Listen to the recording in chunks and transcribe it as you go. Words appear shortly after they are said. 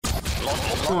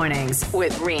Mornings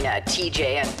with Rena, TJ,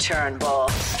 and Turnbull.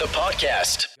 The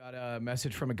podcast. Got a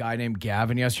message from a guy named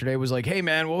Gavin yesterday. Was like, hey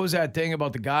man, what was that thing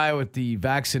about the guy with the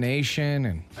vaccination?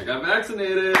 And I got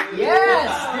vaccinated.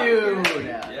 Yes, dude.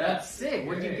 That's sick.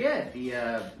 What did you get? The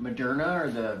Moderna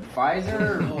or the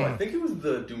Pfizer? Oh, I think it was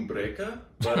the Dumbreka.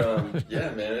 But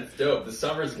yeah, man, it's dope. The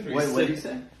summer's gonna be sick. What did you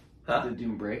say? Huh? The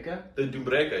Dumbreka? The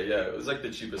Dumbreka, yeah. It was like the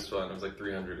cheapest one. It was like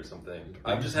 $300 or something.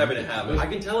 I'm just happy to have it. I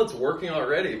can tell it's working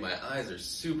already. My eyes are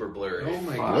super blurry. Oh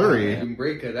my Blurry? god.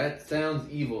 Dumbreka, that sounds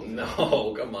evil.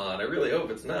 No, come on. I really hope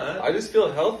it's not. I just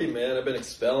feel healthy, man. I've been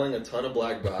expelling a ton of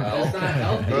black bile. That's not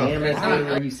healthy. Damn, That's how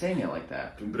not are you saying it like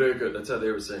that? Dumbreka, that's how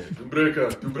they were saying it.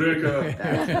 Dumbreka, Dumbreka.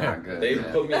 That's not good. They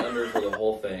man. put me under for the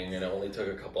whole thing, and it only took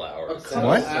a couple hours.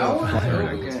 What?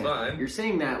 It was Okay. fine. You're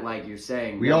saying that like you're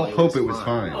saying. We no, all hope it was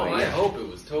fine. Oh, I hope it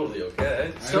was totally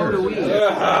okay. So do we. You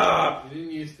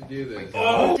didn't used to do this.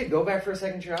 Did it go back for a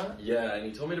second shot? Yeah, and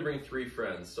he told me to bring 3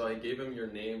 friends, so I gave him your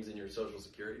names and your social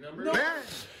security numbers.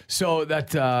 so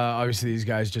that obviously these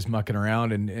guys just mucking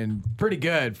around and pretty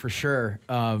good for sure.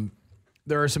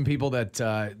 There are some people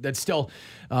that still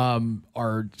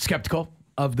are skeptical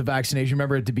of the vaccination.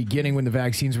 Remember at the beginning when the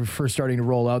vaccines were first starting to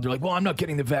roll out, they're like, well, I'm not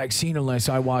getting the vaccine unless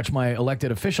I watch my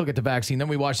elected official get the vaccine. Then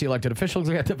we watch the elected officials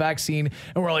get the vaccine,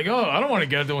 and we're like, oh, I don't want to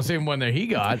get the same one that he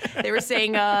got. They were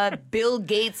saying Bill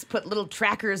Gates put little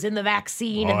trackers in the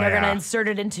vaccine and Oh, they're yeah. going to insert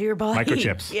it into your body.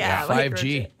 Microchips. Yeah,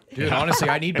 5G. Dude, honestly,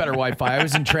 I need better Wi-Fi. I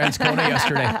was in Transcona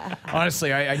yesterday.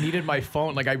 Honestly, I needed my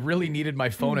phone. Like, I really needed my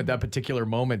phone at that particular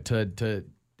moment to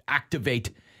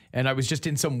activate. And I was just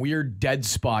in some weird dead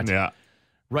spot. Yeah.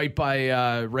 Right by,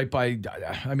 I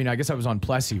mean, I guess I was on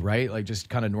Plessy, right? Like just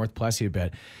kind of North Plessy a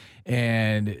bit.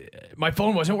 And my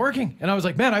phone wasn't working. And I was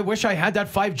like, man, I wish I had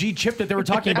that 5G chip that they were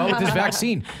talking about with this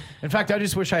vaccine. In fact, I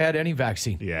just wish I had any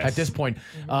vaccine at this point,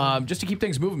 just to keep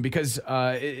things moving, because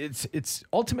it's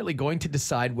ultimately going to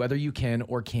decide whether you can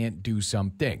or can't do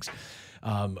some things,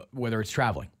 whether it's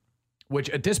traveling, which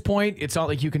at this point, it's not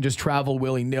like you can just travel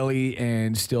willy-nilly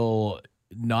and still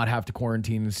not have to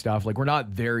quarantine and stuff. Like, we're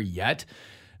not there yet.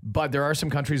 But there are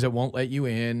some countries that won't let you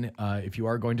in if you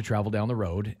are going to travel down the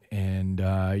road, and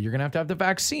you're going to have the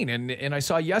vaccine. And I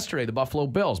saw yesterday the Buffalo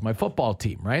Bills, my football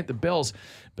team, right? The Bills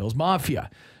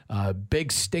Mafia.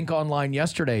 Big stink online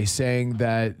yesterday saying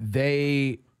that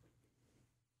they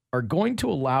are going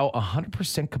to allow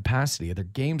 100% capacity of their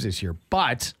games this year,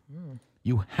 but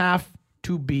you have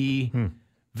to be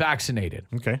vaccinated.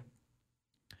 Okay.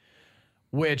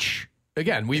 Which...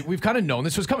 Again, we've kind of known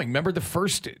this was coming. Remember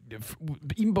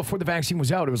even before the vaccine was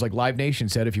out, it was like Live Nation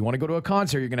said, if you want to go to a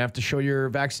concert, you're going to have to show your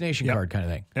vaccination card kind of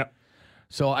thing. Yep.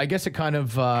 So I guess it kind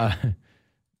of, I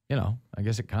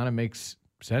guess it kind of makes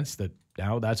sense that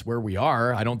now that's where we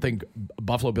are. I don't think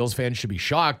Buffalo Bills fans should be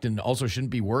shocked and also shouldn't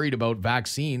be worried about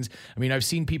vaccines. I mean, I've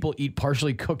seen people eat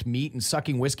partially cooked meat and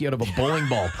sucking whiskey out of a bowling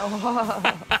ball.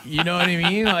 You know what I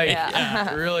mean?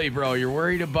 Like, really, bro, you're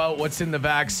worried about what's in the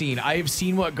vaccine. I've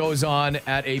seen what goes on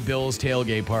at a Bills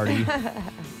tailgate party,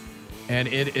 and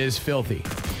it is filthy.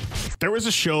 There was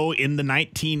a show in the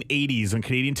 1980s on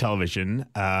Canadian television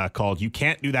called You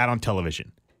Can't Do That on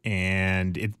Television.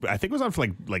 And I think it was on for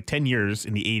like 10 years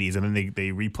in the 80s, and then they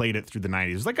replayed it through the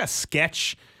 90s. It was like a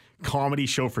sketch comedy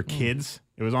show for kids.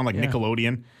 It was on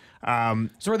Nickelodeon.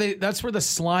 So that's where the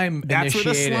slime That's where the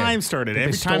initiated. slime started. They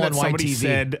Every stole time that on somebody YTV.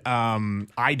 said,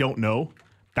 I don't know,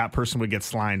 that person would get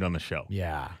slimed on the show.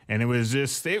 Yeah. And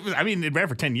it ran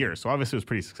for 10 years, so obviously it was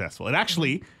pretty successful. It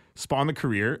actually spawned the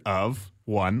career of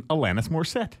one Alanis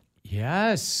Morissette.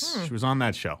 Yes. She was on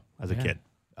that show as a kid.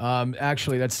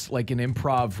 Actually, that's like an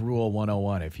improv rule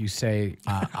 101. If you say,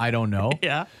 I don't know,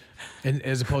 Yeah. and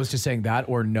as opposed to saying that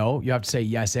or no, you have to say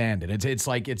yes and. And it's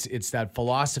like it's that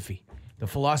philosophy. The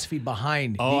philosophy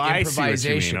behind the I see what you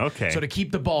improvisation. mean. Okay. So to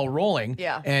keep the ball rolling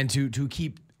and to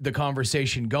keep the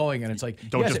conversation going. And it's like,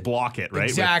 Don't yes, just block it, right?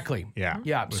 Exactly. Yeah.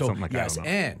 Yeah. With So something like yes I don't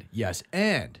know. and. Yes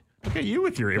and. Look at you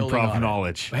with your Building on improv it.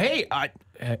 knowledge. Hey, I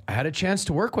had a chance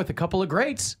to work with a couple of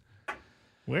greats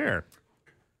Where?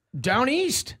 down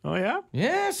east. Oh, yeah?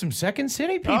 Yeah, some Second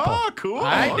City people. Oh, cool.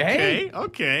 Hey.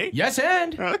 Okay. Yes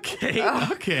and.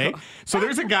 Okay. So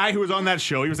there's a guy who was on that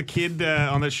show. He was a kid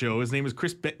on that show. His name was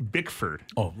Chris Bickford.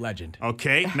 Oh, legend.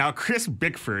 Okay. Now, Chris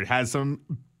Bickford has some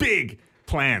big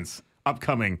plans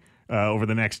upcoming over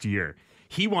the next year.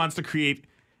 He wants to create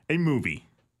a movie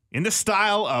in the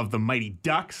style of The Mighty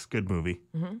Ducks, good movie.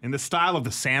 In the style of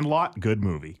The Sandlot, good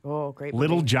movie. Oh, great.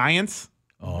 Little Giants,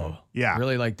 Oh, yeah.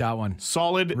 really like that one.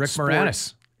 Solid Rick sports-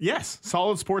 Moranis. Yes,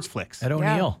 solid sports flicks. Ed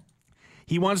O'Neill.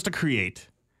 He wants to create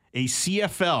a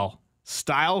CFL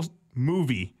style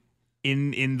movie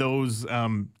in those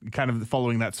kind of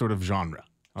following that sort of genre.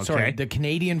 Okay? Sorry, the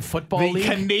Canadian Football The League?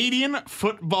 Canadian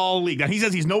Football League. Now, he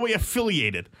says he's no way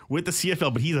affiliated with the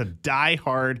CFL, but he's a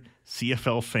diehard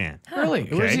CFL fan. Really?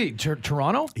 Okay. Where is he?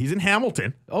 Toronto? He's in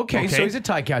Hamilton. Okay, so he's a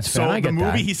Ticats fan. So I get the movie,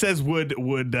 that. he says, would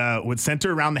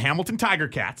center around the Hamilton Tiger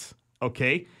Cats.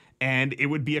 Okay, and it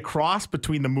would be a cross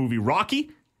between the movie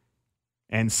Rocky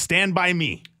and Stand By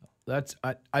Me.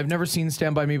 I've never seen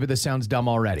Stand By Me, but this sounds dumb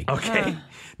already. Okay.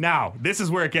 Now, this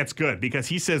is where it gets good because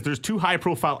he says there's two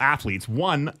high-profile athletes.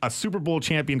 One, a Super Bowl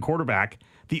champion quarterback.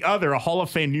 The other, a Hall of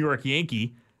Fame New York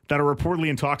Yankee that are reportedly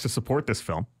in talks to support this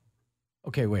film.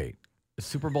 Okay, wait. A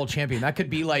Super Bowl champion. That could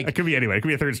be like... It could be anyway. It could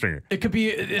be a third stringer. It could be...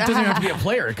 It doesn't have to be a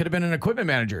player. It could have been an equipment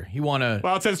manager. He won a...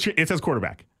 Well, it says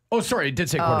quarterback. Oh, sorry. It did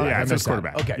say quarterback. Yeah, I it says missed that.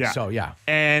 quarterback. Okay, Yeah. so yeah.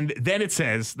 And then it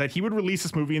says that he would release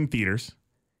this movie in theaters.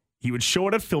 He would show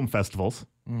it at film festivals.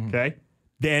 Okay.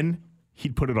 Then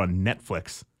he'd put it on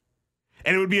Netflix.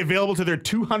 And it would be available to their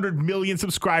 200 million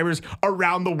subscribers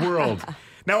around the world.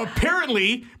 Now,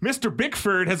 apparently, Mr.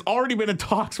 Bickford has already been in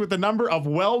talks with a number of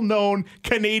well-known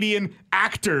Canadian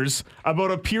actors about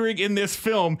appearing in this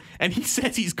film. And he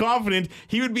says he's confident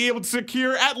he would be able to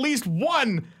secure at least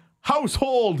one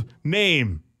household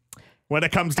name when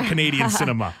it comes to Canadian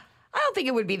cinema. I don't think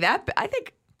it would be that. I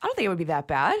don't think it would be that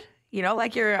bad. You know,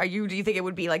 like do you think it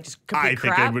would be like just complete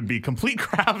crap? I think it would be complete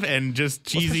crap and just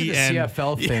cheesy the and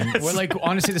CFL thing. Yes. Well, like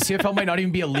honestly, the CFL might not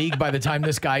even be a league by the time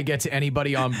this guy gets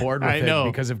anybody on board with I know.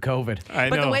 it because of COVID. I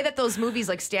But know. the way that those movies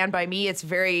like Stand By Me, it's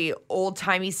very old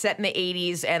timey, set in the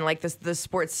 80s, and like the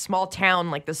sports small town,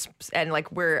 like this, and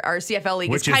like where our CFL league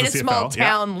Which is is kind the of small CFL. Yeah.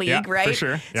 town league, Yeah, right? for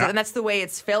sure. So Yeah. and that's the way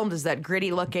it's filmed, is that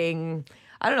gritty looking.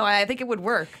 I don't know. I think it would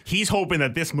work. He's hoping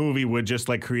that this movie would just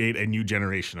like create a new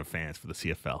generation of fans for the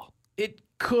CFL. It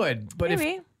could, but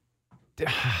Maybe. if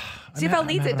CFL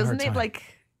needs having it, a doesn't hard it? time. Like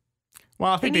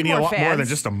Well, I think They they need need a more lot more than fans.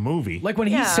 just a movie. Like when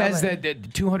he Yeah, says but-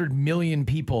 that 200 million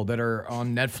people that are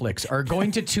on Netflix are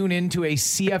going to tune into a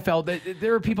CFL, that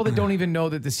there are people that don't even know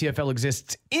that the CFL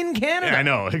exists in Canada. Yeah, I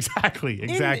know, exactly.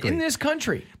 In this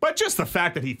country. But just the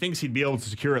fact that he thinks he'd be able to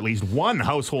secure at least one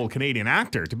household Canadian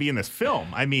actor to be in this film,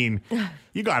 I mean,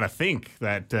 you got to think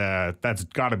that that's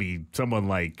got to be someone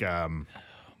like,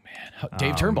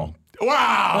 Dave Turnbull.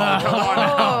 wow, come on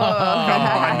now. Come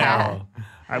on now.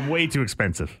 I'm way too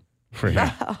expensive for him.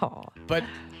 But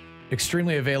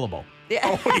extremely available.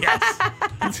 Oh,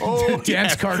 yes. Oh, Dance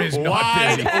yes. card is not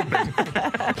Wide busy.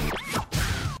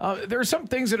 open. There are some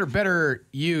things that are better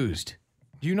used.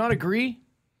 Do you not agree?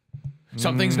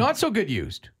 Something's not so good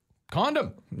used.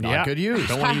 Condom, not Yeah. good used.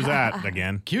 Don't want to use that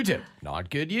again. Q-tip, not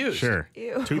good used. Sure.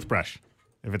 Toothbrush,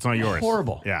 if it's not yours.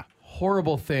 Horrible. Yeah.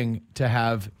 Horrible thing to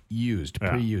have used,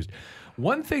 Yeah. pre-used.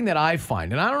 One thing that I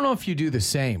find, and I don't know if you do the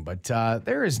same, but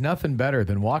there is nothing better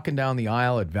than walking down the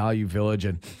aisle at Value Village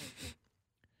and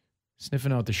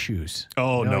sniffing out the shoes.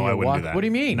 Oh, You know, no, you I wouldn't do that. What do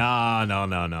you mean?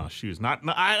 No. Shoes. Not.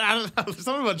 No, I don't know.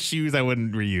 Something about shoes I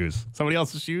wouldn't reuse. Somebody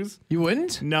else's shoes? You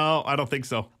wouldn't? No, I don't think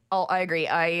so. Oh, I agree.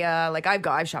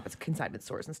 I've shop at consignment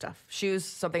stores and stuff. Shoes,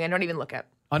 something I don't even look at.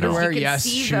 Underwear, You can yes.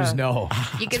 see Shoes, the- no.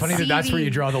 You It's can funny that see that's where the- you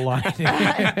draw the line.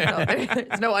 No,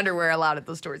 there's no underwear allowed at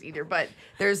those stores either. But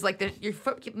there's like your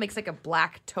foot makes like a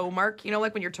black toe mark. You know,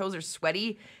 like when your toes are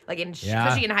sweaty, like Yeah.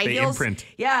 especially in high The heels. imprint.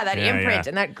 Yeah, that Yeah, imprint, yeah.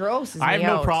 and that grosses I have me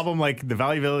no out. problem like the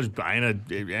Valley Village buying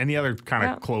any other kind of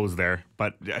Yeah. clothes there,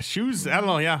 but shoes. I don't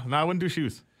know. Yeah, no, I wouldn't do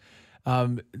shoes.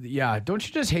 Yeah, don't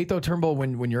you just hate though, Turnbull,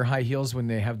 when your high heels when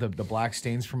they have the black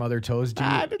stains from other toes? Do you?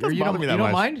 It doesn't or you bother don't, me that you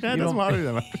don't much. mind? Yeah, it you doesn't don't, bother me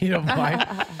that much. You don't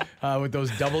mind with those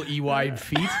double E wide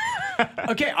feet.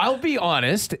 Okay, I'll be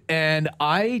honest, and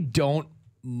I don't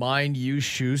mind used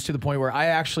shoes to the point where I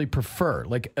actually prefer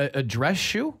like a dress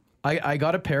shoe. I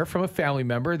got a pair from a family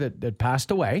member that passed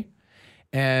away,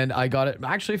 and I got it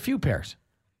actually a few pairs.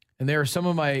 And they are some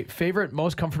of my favorite,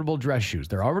 most comfortable dress shoes.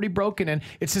 They're already broken in.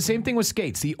 It's the same thing with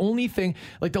skates. The only thing,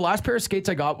 like the last pair of skates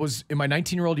I got was in my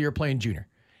 19-year-old year playing junior.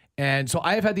 And so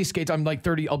I have had these skates. I'm like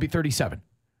 30, I'll be 37,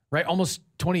 right? Almost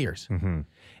 20 years.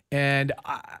 And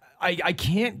I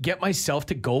can't get myself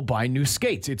to go buy new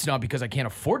skates. It's not because I can't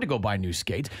afford to go buy new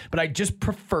skates, but I just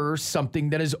prefer something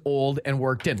that is old and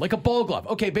worked in, like a ball glove.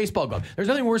 Okay, baseball glove. There's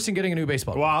nothing worse than getting a new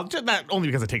baseball glove. Well, just that only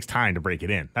because it takes time to break it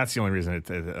in. That's the only reason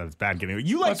it's bad getting it.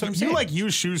 That's what I'm saying. You like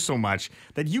used shoes so much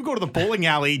that you go to the bowling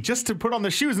alley just to put on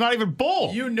the shoes, not even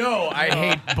bowl. You know I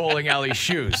hate bowling alley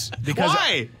shoes. Because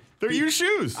Why? They're used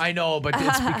shoes. I know, but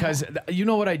it's because you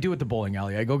know what I do at the bowling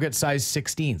alley. I go get size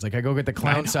 16s. Like I go get the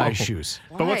clown size shoes.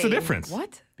 But what's the Why? difference?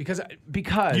 What? Because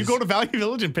You go to Value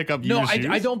Village and pick up no, used shoes?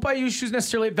 I don't buy used shoes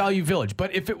necessarily at Value Village.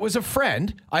 But if it was a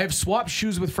friend, I have swapped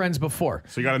shoes with friends before.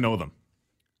 So you got to know them.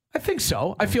 I think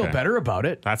so. I feel better about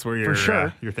it. That's where for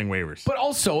sure. Your thing wavers. But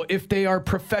also, if they are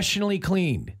professionally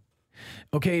cleaned,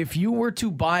 okay, if you were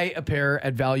to buy a pair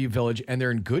at Value Village and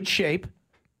they're in good shape,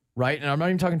 right? And I'm not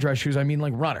even talking dress shoes, I mean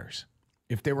like runners.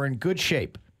 If they were in good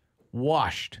shape,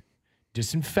 washed,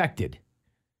 disinfected,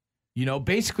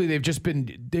 basically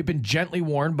they've been gently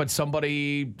worn, but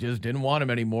somebody just didn't want them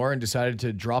anymore and decided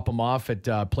to drop them off at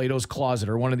Plato's Closet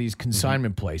or one of these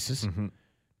consignment places.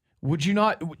 Would you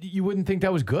not? You wouldn't think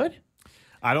that was good?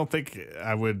 I don't think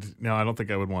I would. No, I don't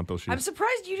think I would want those shoes. I'm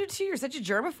surprised you do too. You're such a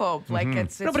germaphobe. Like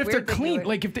it's No, but if they're weird that you clean, would-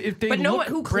 like if they but no look one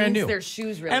who brand cleans new. their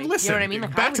shoes really. And listen, you know what I mean?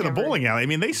 Like, I back to would the never- bowling alley. I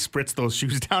mean, they spritz those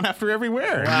shoes down after every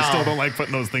wear. And you still don't like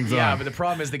putting those things Yeah, on. but the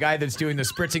problem is the guy that's doing the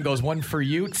spritzing goes one for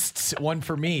you, one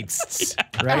for me,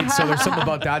 right? So there's something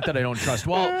about that I don't trust.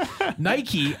 Well,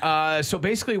 Nike, so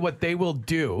basically what they will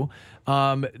do,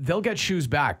 they'll get shoes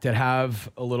back that have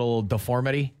a little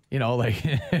deformity.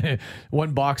 Like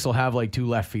one box will have like 2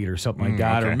 left feet or something like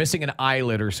that, or missing an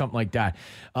eyelid or something like that.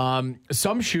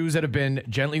 Some shoes that have been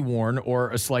gently worn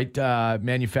or a slight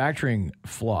manufacturing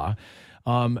flaw,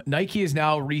 Nike is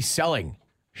now reselling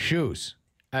shoes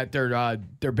at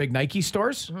their big Nike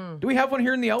stores. Do we have one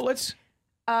here in the outlets?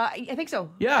 I think so.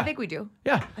 Yeah. I think we do.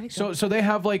 Yeah. So they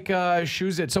have like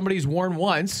shoes that somebody's worn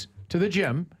once to the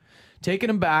gym, taking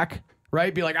them back,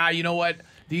 right? Be like, you know what?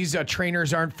 These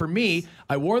trainers aren't for me.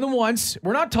 I wore them once.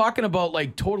 We're not talking about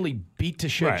like totally beat to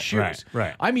shit shoes.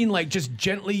 Right. I mean like just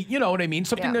gently, you know what I mean?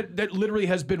 Something that literally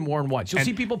has been worn once. You'll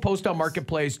see people post on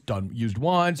Marketplace, used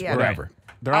once, whatever.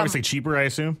 They're obviously cheaper, I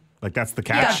assume. Like that's the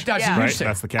catch. That's Yeah. the right. usage.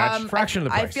 That's the catch. Fraction of the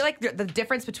price. I feel like the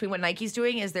difference between what Nike's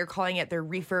doing is they're calling it they're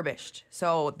refurbished.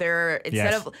 So they're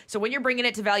instead Yes. of so when you're bringing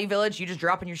it to Value Village, you just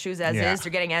dropping your shoes as Yeah. is.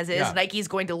 They're getting as is. Yeah. Nike's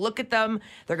going to look at them.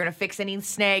 They're going to fix any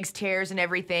snags, tears, and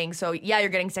everything. So yeah, you're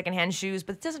getting secondhand shoes,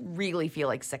 but it doesn't really feel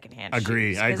like secondhand.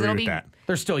 Agree. shoes, I 'cause agree it'll with be- that.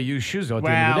 They're still used shoes though at the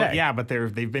end of the Well, day. yeah, but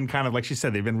they've been kind of like she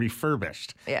said, they've been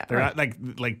refurbished. Yeah. They're not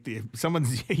like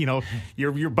someone's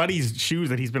your buddy's shoes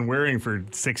that he's been wearing for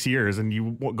 6 years, and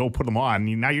you go put them on.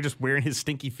 Now you're just wearing his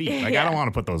stinky feet. Like I don't want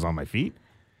to put those on my feet.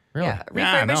 Really? Yeah,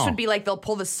 Yeah, refurbished no. would be like they'll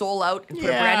pull the sole out and put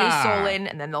a brand new sole in,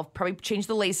 and then they'll probably change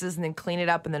the laces and then clean it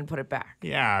up and then put it back.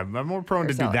 Yeah, I'm more prone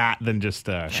to do sell it. that than just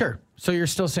Sure. So you're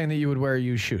still saying that you would wear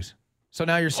used shoes. So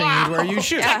now you're saying you'd wear used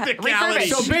shoes. Yeah, Technicality.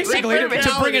 refurbished. So basically, to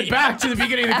Refurbished. bring it back to the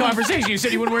beginning of the conversation, you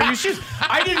said you wouldn't wear used shoes.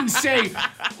 I didn't say,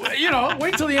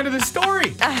 wait till the end of the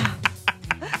story.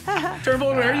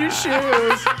 Turnbull, wear used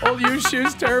shoes. Old used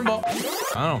shoes, Turnbull.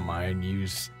 I don't mind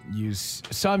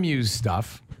some used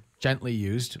stuff, gently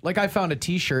used. Like I found a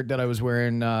T-shirt that I was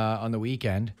wearing on the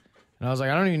weekend. And I was like,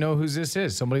 I don't even know whose this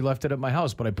is. Somebody left it at my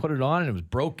house, but I put it on and it was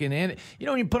broken in.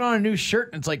 When you put on a new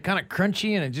shirt and it's like kind of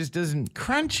crunchy and it just doesn't.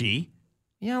 crunchy.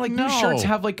 Yeah, like No. new shirts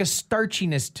have like a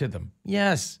starchiness to them.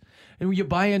 Yes. And when you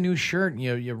buy a new shirt and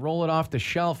you roll it off the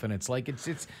shelf and it's like it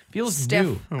feels Stiff.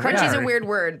 new. Crunchy's Yeah. a weird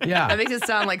word. Yeah. That makes it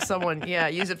sound like someone,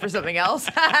 use it for something else.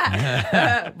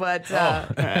 But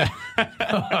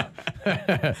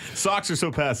Socks are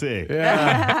so passe.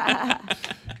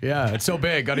 Yeah, it's so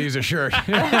big. Got to use a shirt.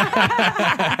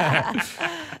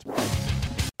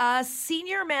 a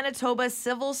senior Manitoba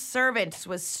civil servant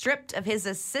was stripped of his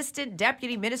assistant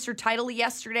deputy minister title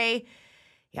yesterday.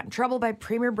 He got in trouble by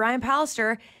Premier Brian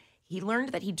Pallister. He learned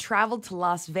that he traveled to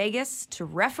Las Vegas to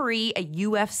referee a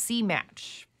UFC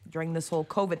match during this whole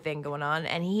COVID thing going on,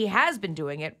 and he has been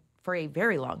doing it for a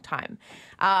very long time.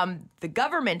 The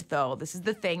government, though, this is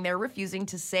the thing, they're refusing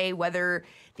to say whether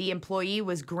the employee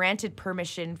was granted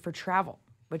permission for travel,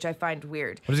 which I find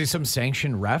weird. What is he, some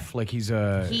sanctioned ref? Like he's he's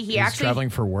actually- traveling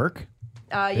for work?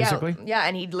 Basically? Yeah,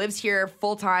 and he lives here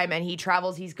full time, and he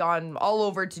travels. He's gone all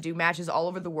over to do matches all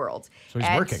over the world. So he's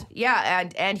And- working. Yeah,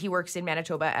 and he works in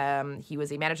Manitoba. He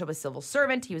was a Manitoba civil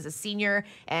servant. He was a senior,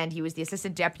 and he was the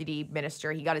assistant deputy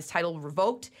minister. He got his title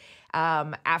revoked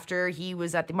after he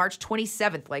was at the March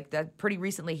 27th, like that pretty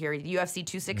recently here, UFC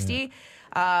 260.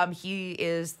 He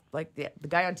is like the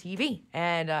guy on TV,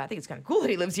 and I think it's kind of cool that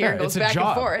he lives here and goes it's a back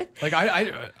job. and forth. Like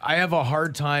I have a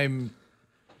hard time.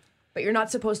 But you're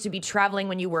not supposed to be traveling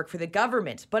when you work for the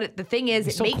government. But the thing is,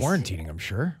 He's still quarantining, I'm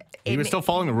sure. He was still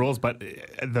following the rules, but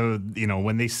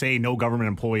when they say no government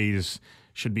employees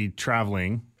should be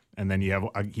traveling, and then you have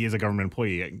he is a government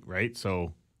employee, right?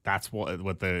 So that's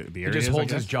what the area He is. just I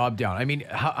holds his guess. job down. I mean,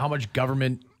 how much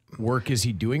government work is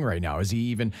he doing right now? Is he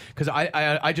even? Because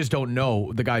I just don't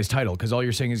know the guy's title. Because all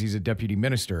you're saying is he's a deputy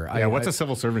minister. Yeah, what's a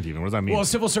civil servant even? What does that mean? Well, a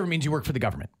civil servant means you work for the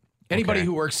government. Anybody Okay.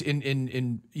 who works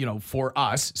in for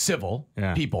us civil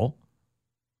people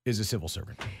is a civil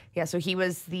servant. Yeah, so he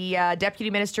was the deputy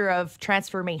minister of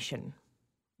transformation.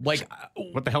 Like,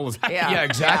 What the hell was that? yeah,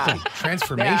 exactly.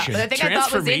 Transformation. But the thing I thought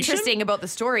was Transformation? interesting about the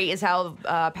story is how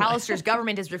Pallister's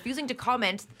government is refusing to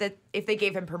comment that if they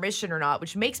gave him permission or not,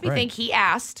 which makes me Right. think he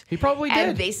asked. He probably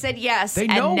and did. they said yes. They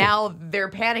and know. now they're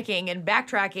panicking and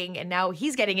backtracking, and now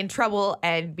he's getting in trouble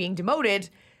and being demoted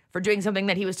for doing something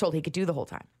that he was told he could do the whole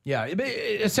time. Yeah,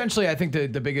 essentially, I think the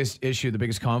biggest issue, the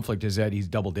biggest conflict is that he's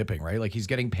double dipping, right? Like he's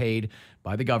getting paid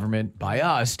by the government, by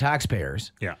us,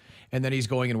 taxpayers. Yeah. And then he's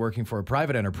going and working for a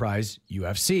private enterprise,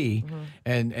 UFC,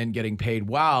 and getting paid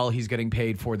while he's getting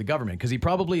paid for the government. Because he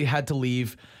probably had to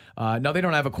leave. Now, they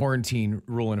don't have a quarantine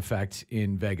rule in effect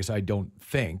in Vegas, I don't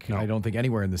think. I don't think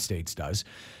anywhere in the States does.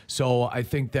 So I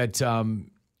think that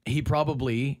he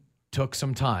probably took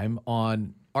some time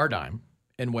on our dime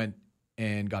and went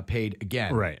and got paid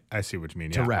again. Right. I see what you mean.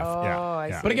 To yeah. ref.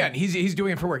 Yeah. But again, he's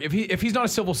doing it for work. If he's not a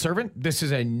civil servant, this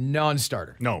is a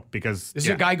non-starter. No, because This is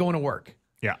a guy going to work.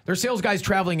 Yeah. There's sales guys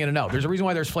traveling in and out. There's a reason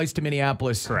why there's flights to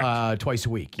Minneapolis Correct. twice a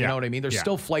week. You Yeah. know what I mean? There's Yeah.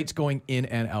 still flights going in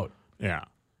and out Yeah.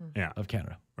 Yeah. of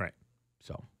Canada. Right.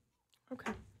 So,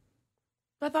 Okay.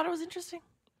 I thought it was interesting.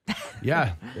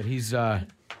 yeah, that he's,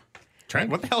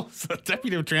 What the hell is a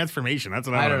deputy of transformation? That's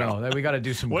what I I don't wanna know. That we got to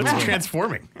do some What's Googling.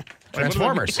 transforming?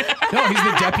 Transformers. No, he's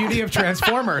the deputy of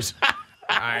Transformers.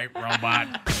 All right,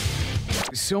 robot.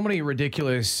 So many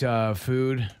ridiculous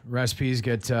food recipes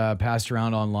get passed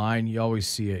around online. You always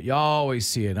see it. You always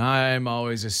see it. I'm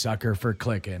always a sucker for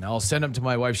clicking. I'll send them to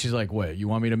my wife. She's like, "What? You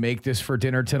want me to make this for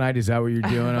dinner tonight? Is that what you're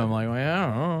doing?" I'm like, "Well, yeah,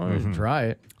 I don't know. Try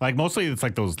it." Like mostly it's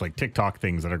like those like TikTok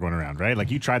things that are going around, right? Like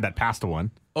you tried that pasta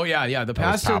one. Oh yeah. The That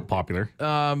was pasta. popular.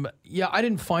 Yeah, I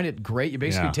didn't find it great. You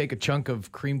basically Yeah. take a chunk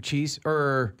of cream cheese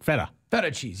or Feta.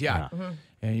 feta cheese, yeah.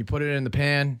 And you put it in the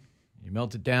pan, you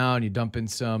melt it down, you dump in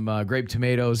some grape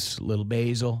tomatoes, a little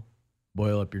basil,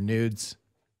 boil up your nudes,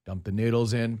 dump the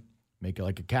noodles in, make it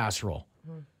like a casserole.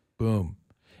 Boom.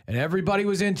 And everybody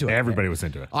was into it. Everybody was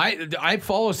into it. I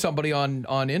follow somebody on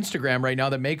Instagram right now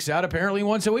that makes that apparently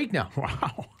once a week now.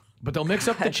 Wow. But they'll mix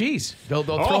up the cheese. They'll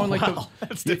throw in like wow.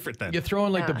 That's different then. You throw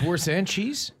in like the boursin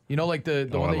cheese, you know, like the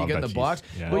Oh, one I that you love get in that the cheese. box.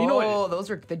 Yeah. Well, you know what? Oh,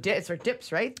 those are the dips or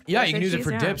dips, right? Yeah, you can use it Cheese,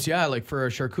 for dips. Yeah, like for a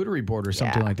charcuterie board or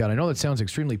something Yeah. like that. I know that sounds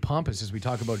extremely pompous as we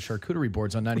talk about charcuterie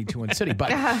boards on 92 in City,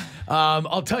 but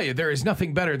I'll tell you, there is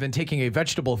nothing better than taking a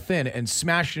vegetable thin and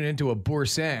smashing it into a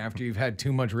boursin after you've had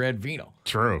too much red vino.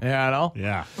 True. You know?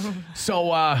 Yeah. So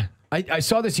I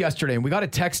saw this yesterday, and we got a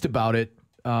text about it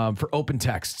for open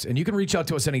texts, and you can reach out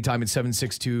to us anytime at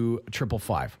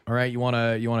 762-555. All right, you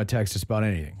wanna text us about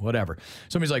anything, whatever.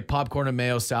 Somebody's like popcorn and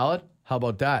mayo salad. How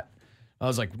about that? I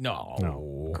was like,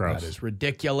 no, gross. that is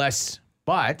ridiculous.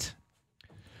 But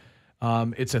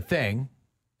it's a thing,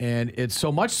 and it's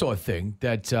so much so a thing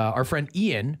that our friend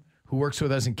Ian, who works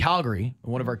with us in Calgary,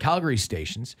 one of our Calgary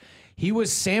stations, he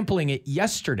was sampling it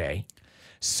yesterday.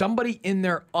 Somebody in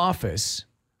their office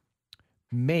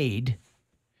made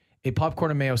a popcorn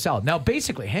and mayo salad. Now,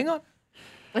 basically, hang on.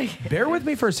 Bear with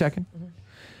me for a second.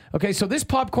 Okay, so this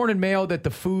popcorn and mayo that the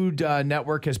Food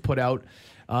Network has put out,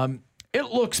 it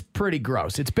looks pretty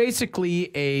gross. It's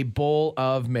basically a bowl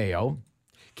of mayo.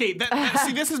 Okay,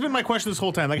 see, this has been my question this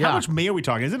whole time. Like, Yeah. how much mayo are we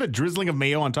talking? Is it a drizzling of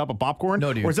mayo on top of popcorn?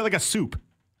 No, dude. Or is it like a soup?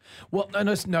 Well,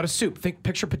 no, it's not a soup.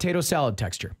 Picture potato salad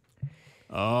texture.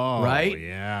 Oh, Right?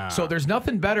 yeah. So there's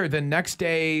nothing better than next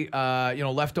day,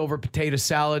 leftover potato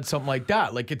salad, something like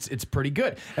that. Like it's pretty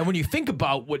good. And when you think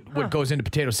about what goes into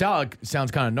potato salad, it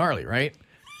sounds kind of gnarly, right?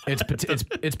 It's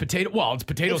potato. Well, it's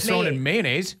potatoes It's thrown made. in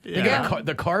mayonnaise. You got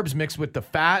the carbs mixed with the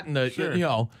fat and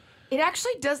the It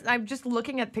actually does. I'm just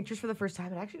looking at pictures for the first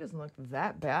time. It actually doesn't look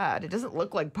that bad. It doesn't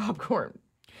look like popcorn.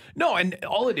 No, and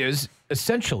all it is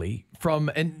essentially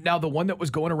and now the one that was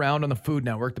going around on the Food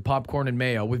Network, the popcorn and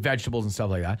mayo with vegetables and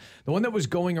stuff like that, the one that was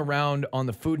going around on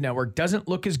the Food Network doesn't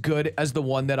look as good as the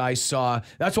one that I saw.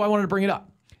 That's why I wanted to bring it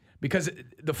up, because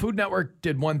the Food Network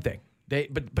did one thing.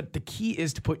 But the key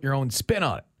is to put your own spin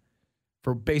on it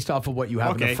based off of what you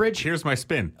have in the fridge. Here's my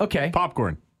spin. Okay.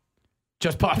 Popcorn.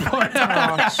 Just popcorn.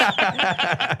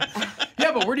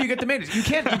 Yeah, but where do you get the mayonnaise?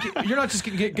 You're not just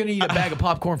gonna eat a bag of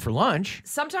popcorn for lunch.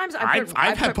 Sometimes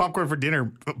I've had popcorn for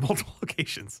dinner on multiple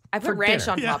occasions. I put for ranch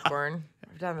dinner. on popcorn.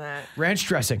 I've done that. Ranch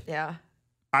dressing. Yeah.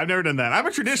 I've never done that. I'm a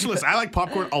traditionalist. I like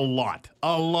popcorn a lot.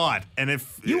 And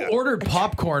if You ordered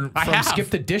popcorn I from have. Skip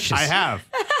the Dishes. I have.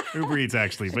 Uber Eats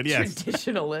actually, but yes,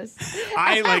 Traditionalist.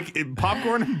 I like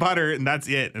popcorn and butter, and that's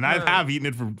it. And I have eaten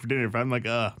it for dinner. If I'm like,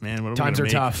 oh man, what am I Times gonna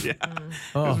are tough. Yeah,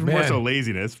 Oh, it's more man. so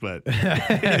laziness, but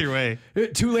either way.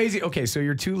 Too lazy. Okay, so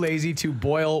you're too lazy to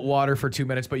boil water for 2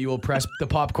 minutes, but you will press the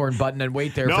popcorn button and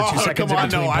wait there No, for 2 seconds come on, in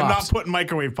between no, I'm not pops. putting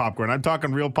microwave popcorn. I'm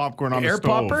talking real popcorn on Air the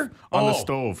stove. popper? On the Oh.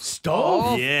 stove. Stove?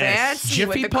 Oh, Yes. fancy Jiffy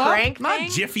with the pop? crank Not thing.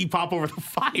 Jiffy Pop over the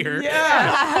fire.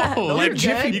 Yeah. No, Those like are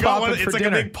Jiffy you got Pop one. for It's like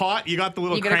dinner. a big pot. You got the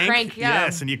little You got a crank, yeah.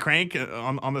 Yes, and you crank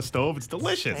on the stove. It's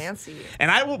delicious. Fancy. And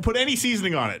I won't put any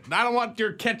seasoning on it. I don't want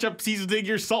your ketchup seasoning,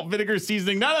 your salt vinegar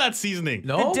seasoning. None of that seasoning.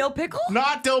 No? The dill pickle?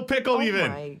 Not dill pickle Oh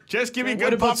even. my Just give me What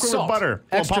good about popcorn salt? with butter.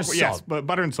 Extra popcorn, Yes, salt. but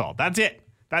butter and salt. That's it.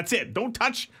 That's it. Don't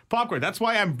touch popcorn. That's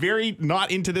why I'm very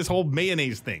not into this whole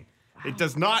mayonnaise thing. It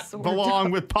does not so belong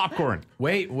with popcorn.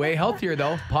 Way healthier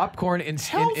though. Popcorn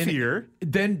Healthier?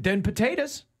 than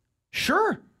potatoes.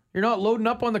 Sure. You're not loading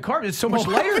up on the carbs. It's so much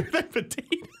lighter than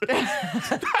potatoes.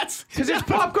 That's because it's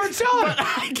popcorn salad.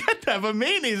 I get that, but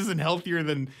mayonnaise isn't healthier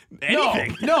than No,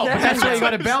 anything. no, but that's why you got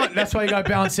to balance. That's why you got to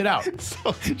balance it out.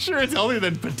 So, sure, it's healthier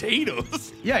than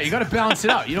potatoes. Yeah, you got to balance it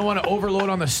out. You don't want to overload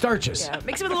on the starches. Yeah,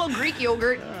 mix it with a little Greek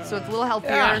yogurt, so it's a little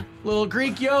healthier. Yeah, little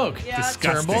Greek yolk. Yeah, it's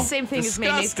Disgusting. Turnbull. Same thing as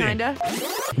mayonnaise, Disgusting.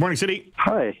 kinda. Morning City.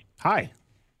 Hi. Hi.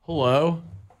 Hello.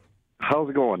 How's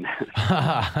it going? Good.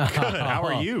 How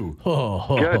are you?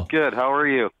 Oh, Good. How are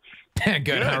you?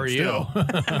 Good. How are you? still.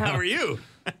 How are you?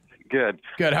 Good.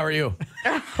 Good. How are you?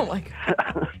 Oh my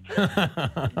god.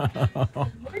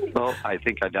 Well, I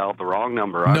think I dialed the wrong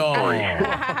number. I'm sorry.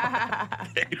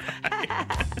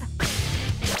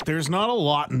 There's not a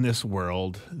lot in this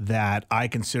world that I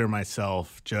consider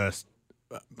myself just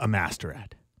a master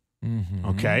at.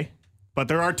 Okay? But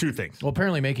there are two things. Well,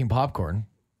 apparently making popcorn.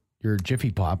 Your Jiffy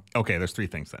Pop. Okay, there's three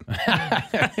things then.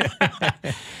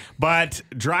 But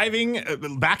driving,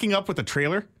 backing up with a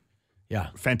trailer, Yeah.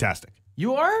 fantastic.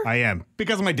 You are? I am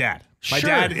because of my dad. My Sure.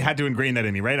 dad had to ingrain that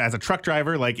in me, right? As a truck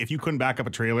driver, like if you couldn't back up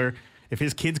a trailer, if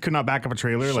his kids could not back up a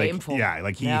trailer, Shameful.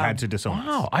 like he Yeah. had to disown us.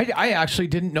 Wow. I actually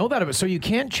didn't know that. So you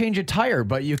can't change a tire,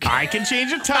 but you can. I can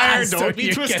change a tire. So Don't be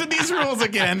you twisting can- these rules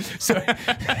again.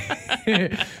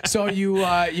 So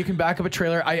you can back up a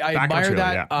trailer. I Back up a admire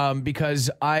trailer, that because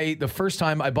the first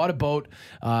time I bought a boat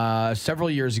several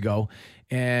years ago,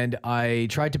 and I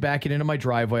tried to back it into my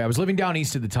driveway. I was living down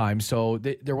east at the time, so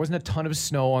there wasn't a ton of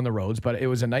snow on the roads, but it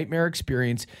was a nightmare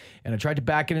experience. And I tried to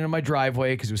back it into my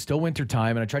driveway because it was still winter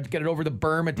time, and I tried to get it over the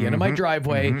berm at the end of my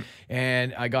driveway,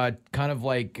 and I got kind of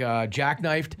like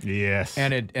jackknifed. Yes.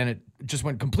 And it just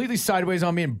went completely sideways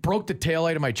on me and broke the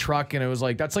taillight of my truck. And it was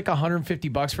like, that's like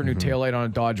 $150 for a new taillight on a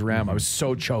Dodge Ram. I was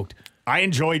so choked. I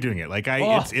enjoy doing it. Like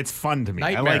Oh, it's fun to me.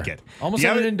 Nightmare. I like it. Almost The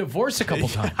ended other- in divorce a couple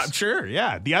times. I'm sure.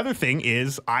 Yeah. The other thing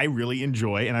is I really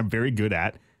enjoy and I'm very good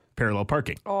at parallel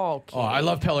parking. Okay. Oh, I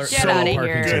love Get parallel outta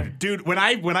parking. here. too. Good. Dude, when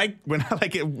I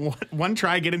like it, one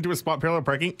try get into a spot parallel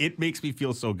parking, it makes me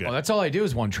feel so good. Oh, that's all I do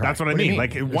is one try. That's what I do you mean.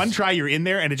 Like one try you're in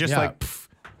there and it's just Yeah. like pff,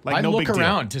 like I no look big deal.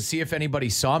 around to see if anybody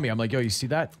saw me. I'm like, yo, you see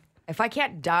that? If I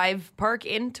can't dive park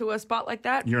into a spot like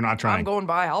that, You're not trying. I'm going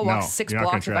by. I'll walk No, 6 you're not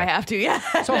gonna blocks if try. I have to. Yeah.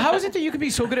 So how is it that you can be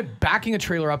so good at backing a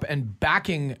trailer up and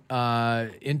backing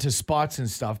into spots and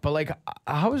stuff, but like,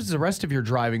 how is the rest of your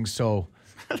driving so?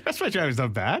 That's my driving's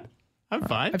not bad. I'm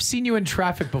fine. I've seen you in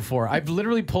traffic before. I've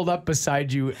literally pulled up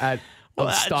beside you at a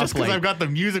Just because stoplight. I've got the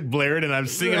music blared and I'm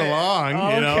singing along,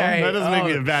 you know, Okay. that doesn't make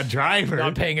me Oh. a bad driver.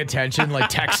 Not paying attention, like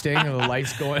texting, and the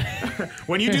lights going.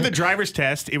 When you do the driver's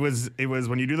test, it was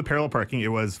when you do the parallel parking, it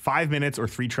was 5 minutes or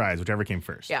 3 tries, whichever came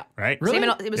first. Yeah. Right? Really? Same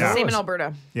in, it was Yeah. the same in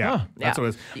Alberta. Yeah. Huh. That's what it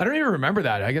was. I don't even remember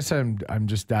that. I guess I'm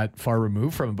just that far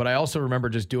removed from it. But I also remember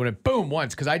just doing it boom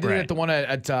once because I did it Right. at the one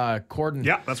at Corden.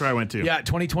 Yeah, that's where I went to. Yeah,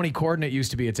 2020 Corden it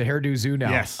used to be. It's a hairdo zoo now.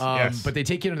 Yes, yes. But they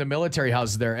take you into the military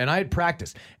houses there. And I had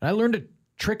practiced. And I learned a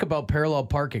trick about parallel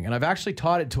parking. And I've actually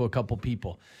taught it to a couple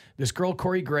people. This girl,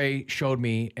 Corey Gray, showed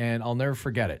me, and I'll never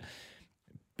forget it.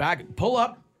 Pull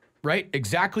up, right,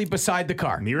 exactly beside the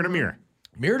car. Mirror to mirror.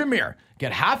 Mirror to mirror.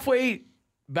 Get halfway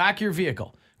back your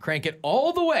vehicle. Crank it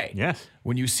all the way. Yes.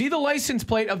 When you see the license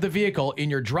plate of the vehicle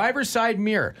in your driver's side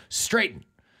mirror, straighten.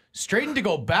 Straighten to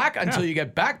go back until you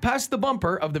get back past the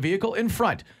bumper of the vehicle in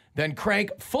front. Then crank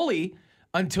fully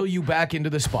until you back into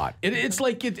the spot. It's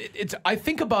like it's. I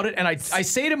think about it and I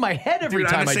say it in my head every Dude,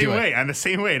 time I'm the I same do way. it. I'm the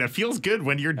same way. And it feels good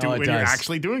when you're it when you're does.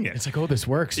 actually doing it. It's like, oh, this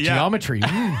works. Yeah. Geometry.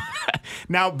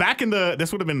 Now, back in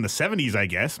this would have been in the 70s, I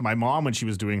guess. My mom, when she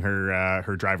was doing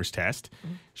her driver's test,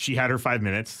 she had her 5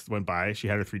 minutes went by. She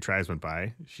had her 3 tries went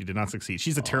by. She did not succeed.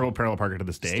 She's a terrible parallel parker to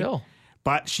this day. Still.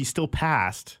 But she still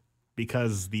passed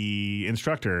because the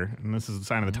instructor, and this is a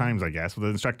sign of the times, I guess, but the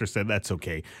instructor said, that's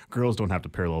okay. Girls don't have to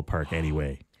parallel park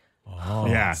anyway.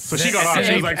 Yeah. So she got off.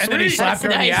 She was like, and then he "Sweet." slapped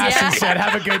her in the That's ass nice, and said,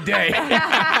 "Have a good day."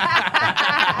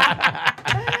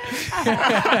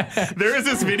 There is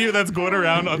this video that's going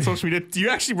around on social media. You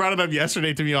actually brought it up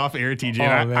yesterday to me off air, TJ.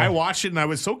 And man. I watched it and I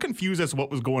was so confused as to what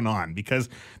was going on because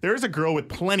there is a girl with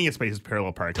plenty of space at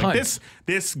parallel park. Like Tons.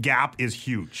 this gap is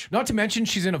huge. Not to mention,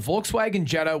 she's in a Volkswagen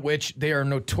Jetta, which they are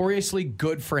notoriously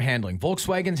good for handling.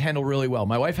 Volkswagens handle really well.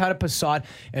 My wife had a Passat,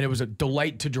 and it was a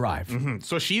delight to drive.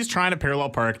 So she's trying to parallel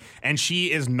park and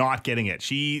she is not getting it.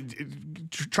 She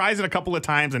tries it a couple of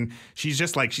times and she's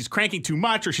just like, she's cranking too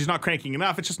much or she's not cranking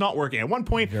enough. It's just not working. At one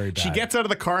point, Very she bad. gets out of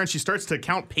the car and she starts to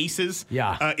count paces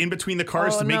in between the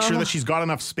cars Oh, to make sure no. that she's got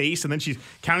enough space. And then she's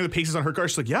counting the paces on her car.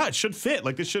 She's like, yeah, it should fit.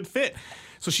 Like, this should fit.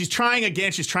 So she's trying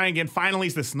again. Finally,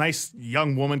 this nice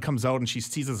young woman comes out and she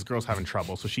sees this girl's having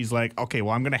trouble. So she's like, okay,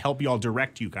 well, I'm going to help you. I'll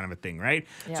direct you, kind of a thing, right?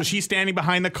 Yeah. So she's standing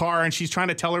behind the car and she's trying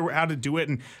to tell her how to do it.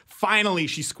 And finally,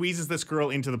 she squeezes this girl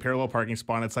into the parallel parking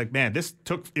spot. And it's like, man,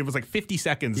 it was like 50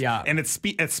 seconds. Yeah. And it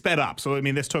sped up. So, I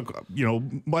mean, this took,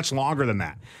 much longer than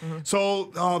that. So,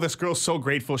 this girl's so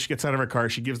grateful. She gets out of her car.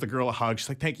 She gives the girl a hug. She's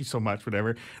like, thank you so much,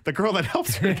 whatever. The girl that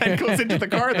helps her then goes into the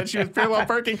car that she was parallel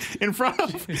parking in front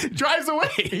of, drives away.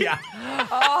 Yeah.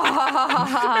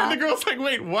 And the girl's like,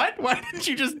 wait, what? Why didn't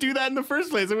you just do that in the first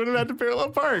place? I would have had to parallel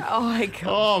park. Oh my God.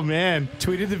 Oh, man.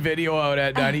 Tweeted the video out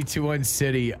at 92.1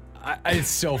 City. It's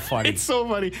so funny. It's so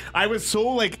funny. I was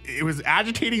so it was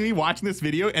agitating me watching this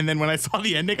video. And then when I saw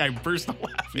the ending, I burst out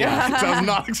laughing. So I was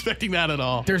not expecting that at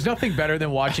all. There's nothing better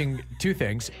than watching two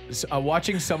things.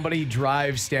 Watching somebody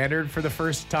drive standard for the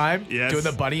first time, Yes. doing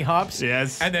the bunny hops.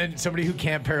 Yes. And then somebody who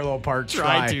can't parallel park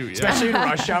Try to, yeah. Especially in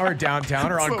rush hour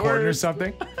downtown or on the Corden or worst.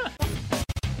 something.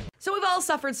 So we've all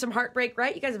suffered some heartbreak,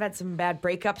 right? You guys have had some bad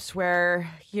breakups where,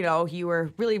 you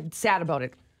were really sad about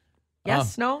it.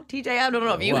 Yes? No? TJ, I don't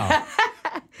know if you Wow.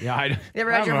 Yeah, you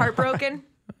ever had your heart broken?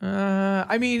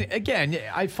 I mean, again,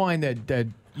 I find that I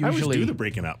always usually do the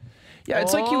breaking up. Yeah,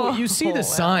 it's like you see Oh, the wow.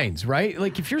 signs, right?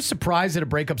 Like if you're surprised that a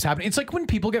breakup's happening, it's like when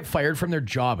people get fired from their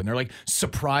job and they're like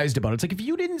surprised about it. It's like if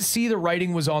you didn't see the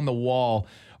writing was on the wall,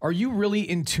 are you really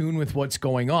in tune with what's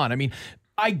going on? I mean,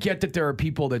 I get that there are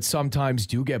people that sometimes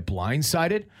do get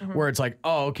blindsided where it's like,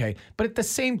 oh, okay. But at the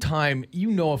same time,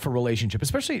 if a relationship,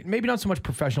 especially maybe not so much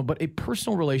professional, but a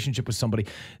personal relationship with somebody,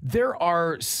 there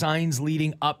are signs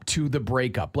leading up to the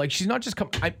breakup. Like she's not just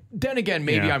then again,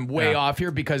 maybe Yeah, I'm way yeah. off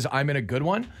here because I'm in a good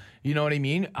one. You know what I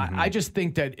mean? I just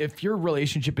think that if your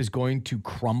relationship is going to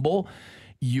crumble,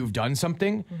 you've done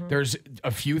something. There's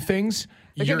a few things.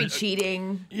 There could be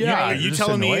cheating. Yeah, Are you're you just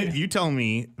telling annoyed.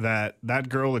 me that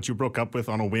girl that you broke up with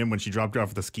on a whim when she dropped you off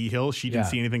at the ski hill, she didn't Yeah.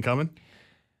 see anything coming?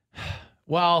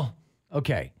 Well,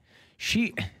 okay.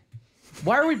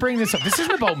 Why are we bringing this up? This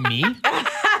isn't about me.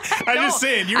 I'm just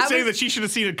saying. You're I saying was- that she should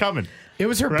have seen it coming. It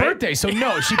was her Right? birthday, so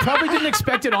no, she probably didn't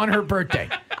expect it on her birthday.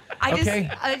 Okay.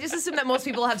 I just assume that most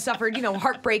people have suffered,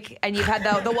 heartbreak, and you've had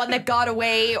the one that got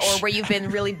away, or where you've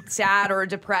been really sad or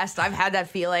depressed. I've had that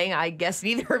feeling. I guess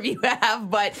neither of you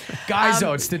have, but Guys,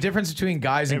 though, it's the difference between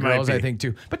guys and It might girls, be. I think,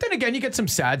 too. But then again, you get some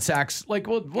sad sacks. Like,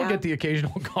 we'll Yeah. get the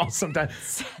occasional call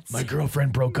sometimes. My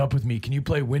girlfriend broke up with me. Can you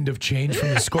play Wind of Change from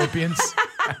the Scorpions?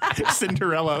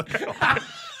 Cinderella.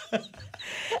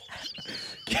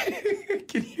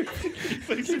 Can you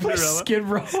play Cinderella. Skid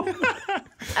Row?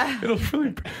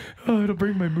 It'll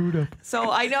bring my mood up.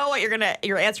 So I know what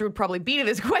your answer would probably be to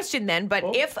this question then, but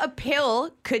if a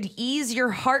pill could ease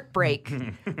your heartbreak,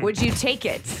 would you take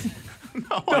it?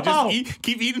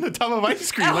 Keep eating the tub of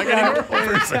ice cream. Like I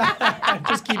didn't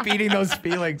Just keep eating those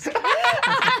feelings.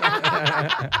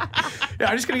 Yeah,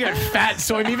 I'm just gonna get fat,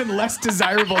 so I'm even less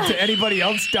desirable to anybody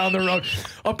else down the road.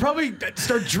 I'll probably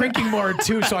start drinking more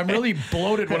too, so I'm really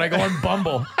bloated when I go on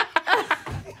Bumble.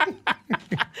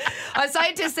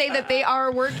 Scientists say that they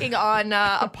are working on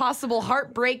a possible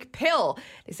heartbreak pill.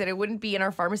 They said it wouldn't be in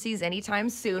our pharmacies anytime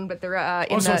soon, but they're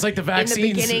so it's like the vaccines. in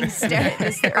the beginning,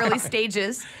 the early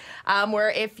stages. Where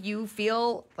if you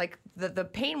feel like the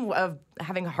pain of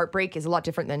having a heartbreak is a lot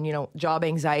different than job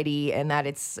anxiety, and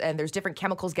there's different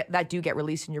chemicals that do get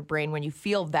released in your brain when you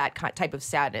feel that type of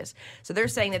sadness. So they're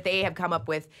saying that they have come up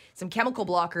with some chemical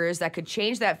blockers that could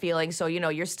change that feeling. So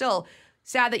you're still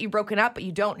sad that you've broken up, but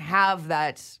you don't have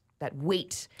that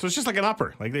weight. So it's just like an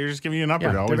upper. Like they're just giving you an upper.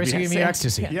 to They're always be- basically giving me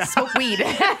ecstasy. Yeah. Smoke weed.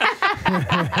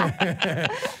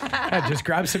 Yeah, just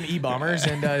grab some E-bombers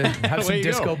and have some Way to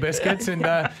disco go. biscuits and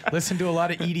listen to a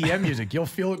lot of EDM music. You'll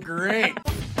feel great.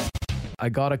 I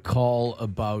got a call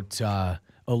about a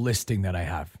listing that I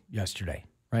have yesterday,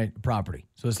 right? Property.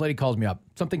 So this lady calls me up,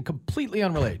 something completely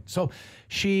unrelated. So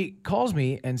she calls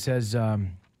me and says,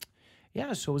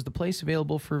 yeah, so is the place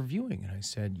available for viewing? And I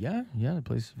said, yeah, the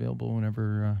place is available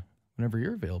whenever whenever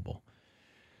you're available.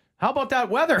 How about that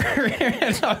weather?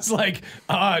 And I was like,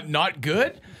 not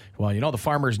good. Well, the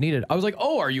farmers need it. I was like,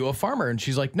 oh, are you a farmer? And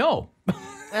she's like, no.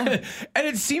 And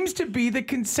it seems to be the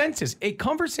consensus. A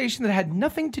conversation that had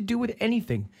nothing to do with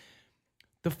anything.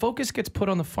 The focus gets put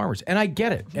on the farmers. And I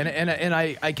get it. And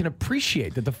I can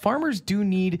appreciate that the farmers do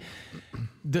need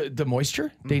the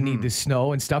moisture. They need the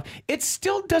snow and stuff. It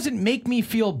still doesn't make me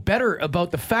feel better about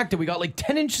the fact that we got like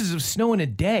 10 inches of snow in a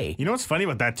day. You know what's funny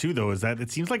about that too, though, is that it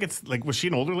seems like it's like, was she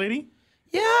an older lady?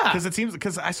 Yeah.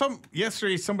 Because I saw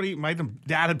yesterday my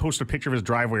dad had posted a picture of his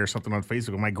driveway or something on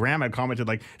Facebook. And my grandma had commented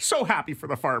like, so happy for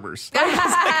the farmers. I was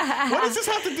like, what does this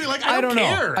have to do? Like, I don't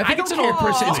care. know. I think it's an old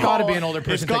person. It's got to be an older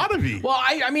person. It's got to be. Well,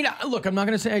 I mean, look, I'm not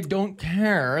going to say I don't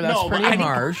care. That's pretty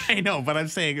harsh. I know, but I'm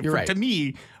saying You're right. to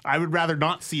me, I would rather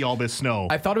not see all this snow.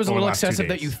 I thought it was a little excessive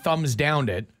that you thumbs downed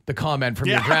it. The comment from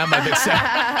your grandma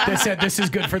that said this is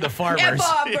good for the farmers. Get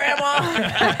Bob, Grandma.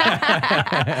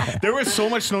 There was so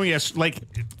much snow yesterday.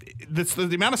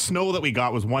 The amount of snow that we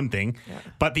got was one thing,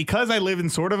 but because I live in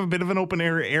sort of a bit of an open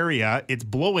air area, it's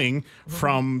blowing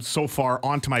from so far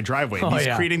onto my driveway.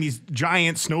 It's creating these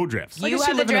giant snow drifts. You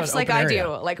have the drifts like I do.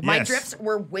 Like my drifts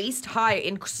were waist high.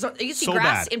 You see So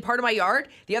grass bad. in part of my yard.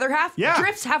 The other half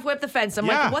drifts halfway up the fence. I'm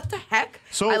like, what the heck?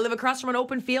 So I live across from an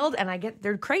open field, and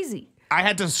they're crazy. I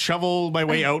had to shovel my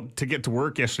way out to get to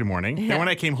work yesterday morning. And when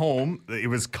I came home, it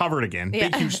was covered again.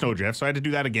 Big, huge snow drift. So I had to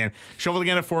do that again. Shoveled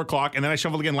again at 4 o'clock. And then I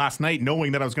shoveled again last night,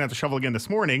 knowing that I was going to have to shovel again this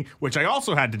morning, which I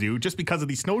also had to do just because of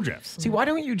these snow drifts. See, why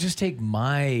don't you just take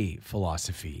my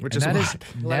philosophy? Which and is that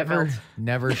what? is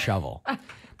never shovel.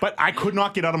 But I could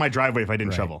not get out of my driveway if I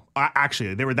didn't shovel.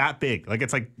 Actually, they were that big. Like,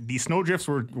 it's like these snow drifts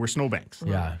were snowbanks.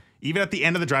 Yeah. Even at the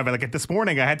end of the driveway, like this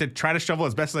morning, I had to try to shovel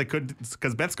as best as I could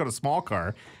because Beth's got a small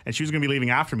car and she was going to be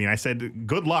leaving after me. And I said,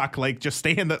 good luck. Like, just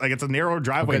stay in it's a narrow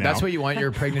driveway now. That's what you want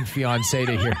your pregnant fiance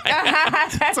to hear.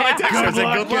 That's what I texted her. I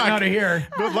said, good luck. Out of here.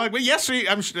 Good luck. But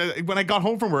yesterday, when I got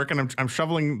home from work and I'm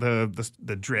shoveling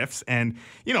the drifts and,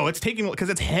 it's taking,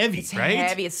 because it's heavy, right? It's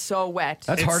heavy. It's so wet.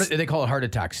 That's hard. They call it heart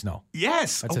attack snow.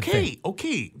 Yes. That's okay.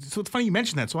 So it's funny you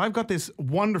mentioned that. So I've got this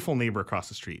wonderful neighbor across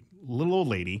the street, little old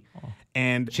lady.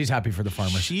 And she's happy for the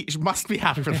farmers. She must be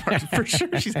happy for the farmers. For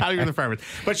sure, she's happy for the farmers.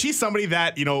 But she's somebody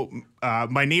that,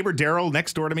 my neighbor Daryl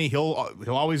next door to me, he'll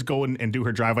always go and do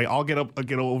her driveway. I'll get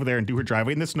over there and do her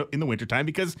driveway in the wintertime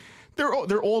because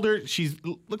they're older. She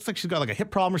looks like she's got like a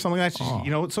hip problem or something like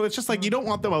that. So it's just like you don't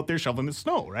want them out there shoveling the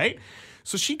snow, right?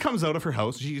 So she comes out of her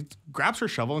house, she grabs her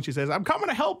shovel and she says, I'm coming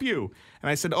to help you. And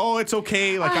I said, oh, it's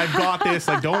okay. Like, I've got this.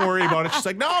 Like, don't worry about it. She's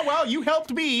like, no, well, you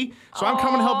helped me. So I'm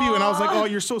coming to help you. And I was like, oh,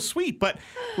 you're so sweet. But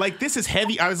like, this is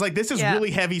heavy. I was like, this is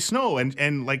really heavy snow.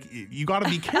 And like, you got to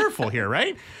be careful here,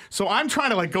 right? So I'm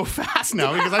trying to like go fast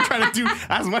now because I'm trying to do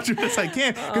as much of this as I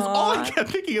can. Because all I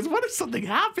kept thinking is, what if something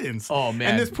happens? Oh,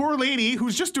 man. And this poor lady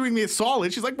who's just doing me a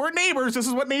solid, she's like, we're neighbors. This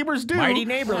is what neighbors do. Mighty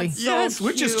neighborly. Yes, So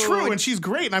which is cute. true. And she's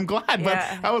great. And I'm glad. But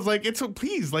I was like,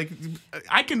 please, like,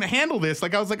 I can handle this.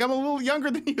 Like, I was like, I'm a little younger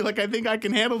than you. Like, I think I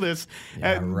can handle this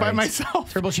by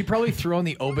myself. Turnbull, she probably threw on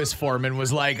the obis form and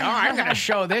was like, oh, I'm going to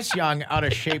show this young out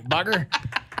of shape bugger.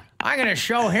 I'm going to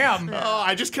show him. Oh,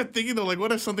 I just kept thinking, though, like,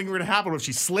 what if something were to happen? If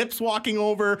she slips walking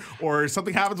over or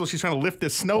something happens while she's trying to lift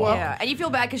this snow up? Yeah, and you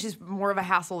feel bad because she's more of a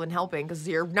hassle than helping because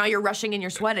you're rushing and you're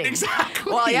sweating.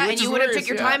 Exactly. Well, yeah, which and is you would have worse, took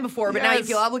your time before, but now you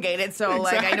feel obligated. So,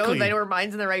 like, I know her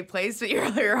mind's in the right place, but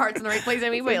your heart's in the right place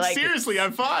anyway. Like, seriously,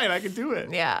 I'm fine. I can do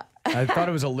it. Yeah. I thought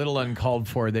it was a little uncalled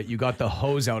for that you got the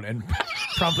hose out and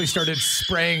promptly started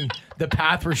spraying the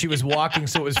path where she was walking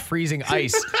so it was freezing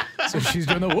ice. So she's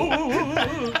doing the whoa, whoa, whoa,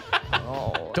 whoa.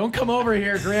 Oh. Don't come over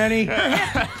here, Granny.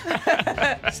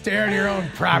 Stay on your own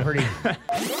property.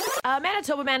 A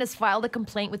Manitoba man has filed a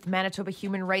complaint with the Manitoba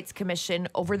Human Rights Commission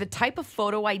over the type of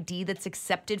photo ID that's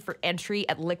accepted for entry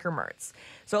at liquor marts.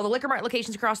 So the liquor mart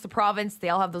locations across the province, they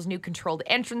all have those new controlled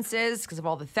entrances because of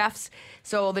all the thefts.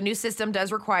 So the new system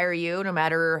does require you, no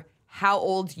matter how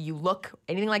old you look,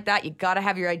 anything like that, you got to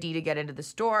have your ID to get into the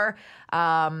store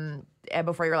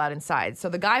before you're allowed inside. So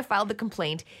the guy filed the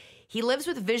complaint. He lives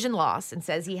with vision loss and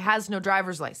says he has no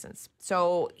driver's license.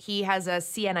 So he has a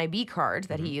CNIB card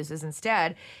that he uses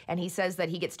instead. And he says that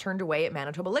he gets turned away at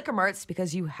Manitoba liquor marts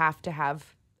because you have to have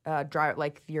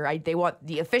they want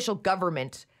the official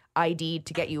government ID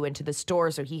to get you into the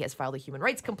store. So he has filed a human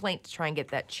rights complaint to try and get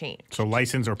that changed. So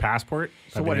license or passport?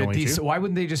 So why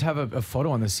wouldn't they just have a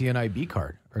photo on the CNIB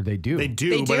card? Or they do? They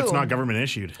do, but it's not government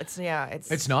issued. It's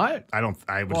not? I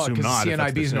would assume not.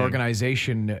 CNIB is an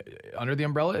organization under the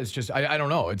umbrella. It's just, I don't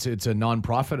know. It's a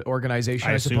non-profit organization,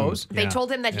 I suppose. They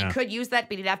told him that he could use that,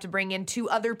 but he'd have to bring in 2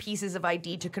 other pieces of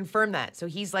ID to confirm that. So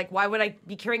he's like, why would I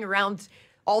be carrying around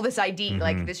all this ID.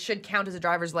 Like, this should count as a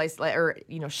driver's license, or,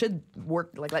 should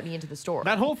work, like, let me into the store.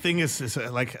 That whole thing is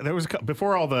like, there was,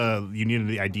 before all you needed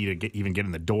the ID to even get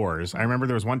in the doors. I remember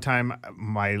there was one time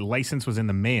my license was in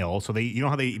the mail. So you know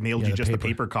how they mailed you just the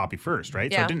paper copy first,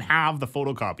 right? So I didn't have the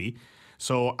photocopy.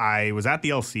 So I was at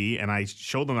the LC and I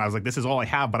showed them, I was like, this is all I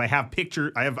have, but I have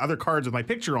other cards with my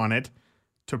picture on it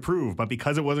to prove, but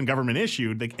because it wasn't government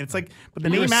issued, it's like, but the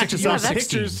name matches those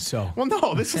pictures. So, well,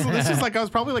 no, this is like, I was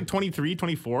probably like 23,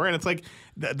 24, and it's like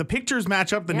the pictures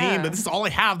match up the name, but this is all I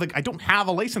have. Like, I don't have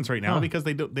a license right now because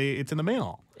it's in the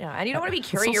your Yeah, and you don't want to be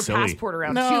carrying your silly. passport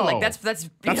around No. too. Like that's what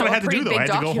I had to do though. I had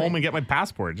to go document. home and get my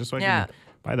passport just so I can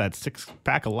buy that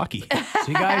 6-pack of Lucky.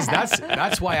 See, guys,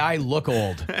 that's why I look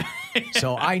old.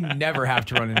 So I never have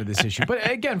to run into this issue. But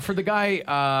again, for the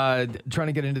guy trying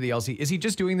to get into the LC, is he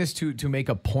just doing this to make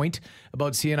a point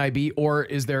about CNIB, or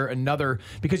is there another?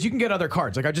 Because you can get other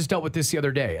cards. Like, I just dealt with this the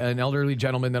other day. An elderly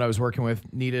gentleman that I was working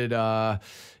with needed to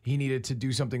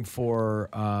do something for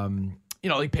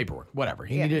like paperwork, whatever.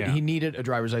 He needed a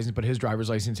driver's license, but his driver's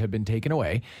license had been taken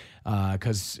away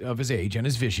because of his age and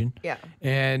his vision. Yeah.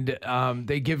 And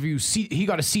they give you, he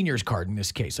got a senior's card in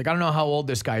this case. Like, I don't know how old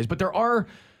this guy is, but there are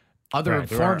other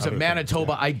forms of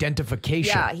Manitoba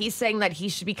identification. Yeah, he's saying that he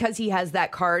should, because he has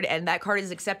that card, and that card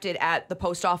is accepted at the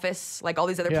post office, like all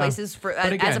these other places,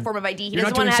 as a form of ID. You're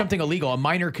not doing something illegal. A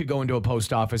minor could go into a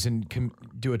post office and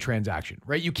do a transaction,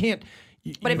 right? You can't.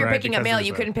 But if you're picking up mail,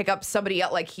 you couldn't pick up somebody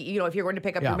else. Like, if you're going to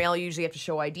pick up your mail, you usually have to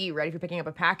show ID, right? If you're picking up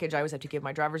a package, I always have to give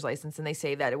my driver's license, and they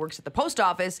say that it works at the post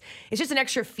office. It's just an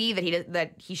extra fee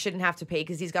that he shouldn't have to pay,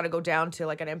 because he's got to go down to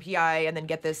like an MPI and then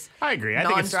get this. I agree. I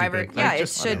think it's stupid. Yeah, it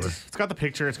should. It's got the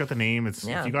picture. It's got the name. If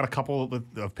you got a couple of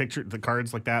the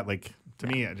cards like that, like, to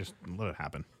me, I just let it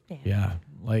happen. Yeah,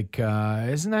 like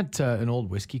isn't that an old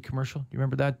whiskey commercial? You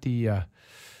remember that? The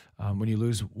when you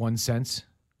lose one sense.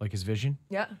 Like his vision?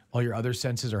 Yeah. All your other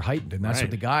senses are heightened. And that's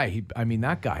what the guy,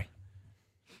 that guy.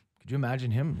 Could you imagine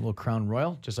him, a little Crown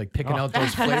Royal, just like picking out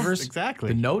those flavors? Exactly.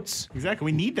 The notes? Exactly.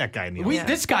 We need that guy in the LC.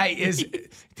 This guy is... He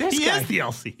is the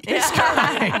LC. This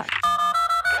guy.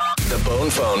 The Bone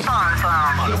Phone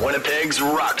on Winnipeg's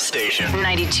Rock Station.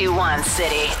 92.1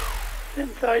 City.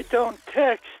 Since I don't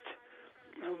text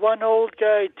one old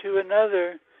guy to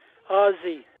another,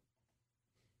 Aussie.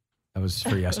 That was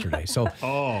for yesterday. So...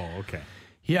 Oh, okay.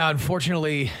 Yeah,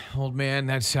 unfortunately, old man,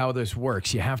 that's how this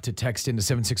works. You have to text into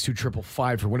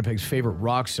 762-555 for Winnipeg's favorite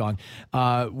rock song.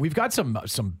 We've got some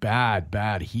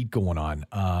bad heat going on,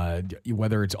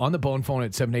 whether it's on the Bone Phone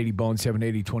at 780-BONE,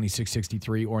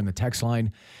 780-2663, or in the text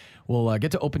line. We'll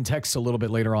get to open text a little bit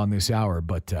later on this hour,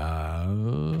 but... You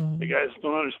guys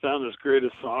don't understand this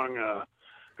greatest song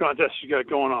contest you got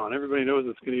going on. Everybody knows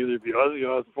it's going to either be Ozzy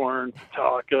Osbourne,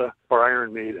 Metallica, or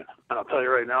Iron Maiden. And I'll tell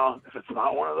you right now, if it's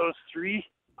not one of those three,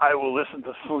 I will listen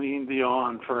to Celine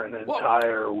Dion for an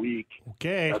entire week.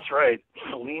 Okay. That's right.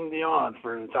 Celine Dion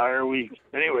for an entire week.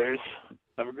 Anyways,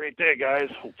 have a great day, guys.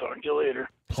 We'll talk to you later.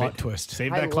 Plot twist.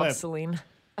 Save that clip. I love Celine.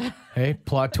 Hey,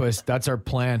 plot twist. That's our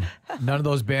plan. None of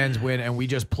those bands win, and we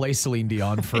just play Celine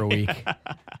Dion for a week.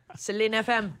 Celine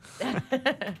FM.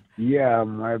 Yeah,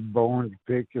 my bone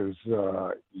pick is,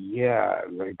 who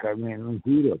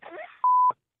the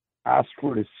asked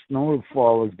for the snow to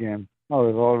fall again? I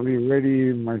was already ready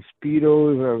in my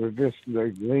Speedos. I was just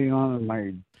like laying on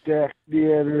my deck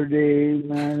the other day,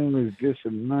 man. It was just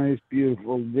a nice,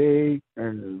 beautiful day.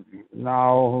 And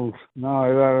now I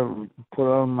gotta put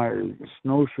on my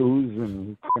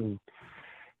snowshoes and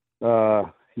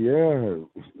like,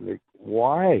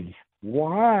 why?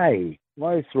 Why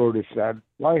throw this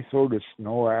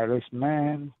snow at us,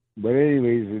 man? But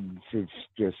anyways, it's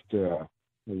just a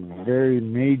very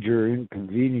major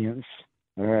inconvenience.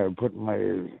 I gotta put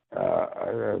my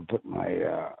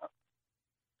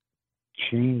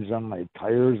chains on my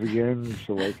tires again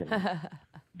so I can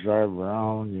drive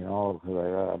around, because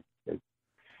I got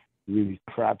really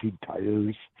crappy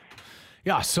tires.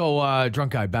 Yeah, so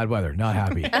drunk guy, bad weather, not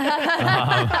happy. Sum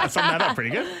that up pretty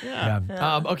good.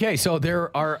 Yeah. Okay, so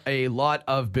there are a lot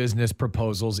of business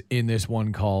proposals in this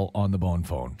one call on the Bone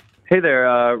Phone. Hey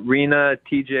there, Rena,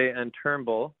 TJ, and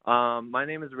Turnbull. My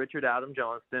name is Richard Adam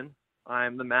Johnston.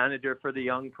 I'm the manager for the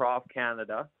Young Prof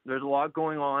Canada. There's a lot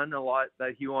going on, a lot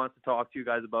that he wants to talk to you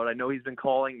guys about. I know he's been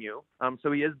calling you.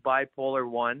 So he is bipolar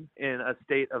 1 in a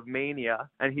state of mania,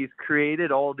 and he's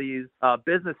created all these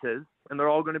businesses, and they're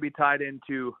all going to be tied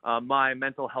into my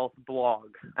mental health blog.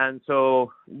 And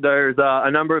so there's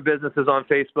a number of businesses on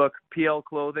Facebook, PL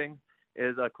Clothing,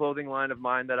 is a clothing line of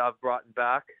mine that I've brought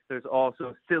back. There's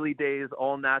also Silly Days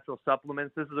All Natural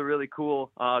Supplements. This is a really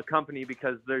cool company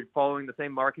because they're following the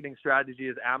same marketing strategy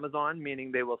as Amazon,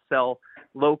 meaning they will sell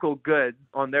local goods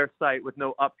on their site with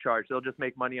no upcharge. They'll just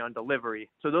make money on delivery.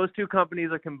 So those two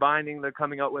companies are combining. They're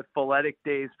coming out with Pholetic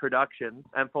Days Productions,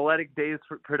 and Pholetic Days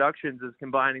Productions is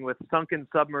combining with Sunken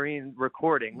Submarine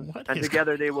Recordings, and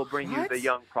together they will bring you the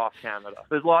Young Prof Canada.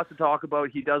 There's lots to talk about.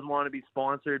 He does want to be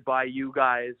sponsored by you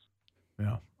guys.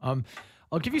 Yeah.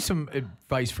 I'll give you some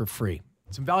advice for free.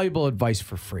 Some valuable advice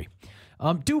for free.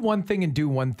 Do one thing and do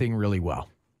one thing really well,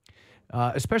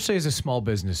 especially as a small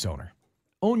business owner.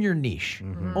 Own your niche.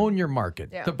 Own your market.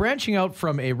 Yeah. The branching out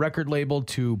from a record label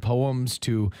to poems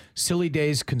to Silly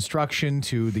Days construction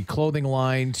to the clothing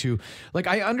line to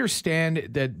I understand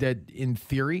that in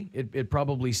theory it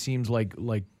probably seems like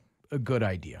a good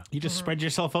idea. You just spread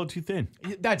yourself out too thin.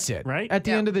 That's it. Right? At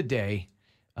the end of the day,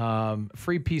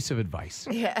 free piece of advice.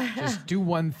 Yeah. Just do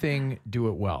one thing, do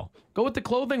it well. Go with the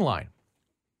clothing line.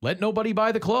 Let nobody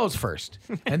buy the clothes first,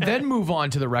 and then move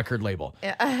on to the record label.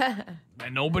 Yeah.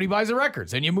 And nobody buys the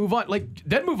records, and you move on.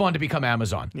 Then move on to become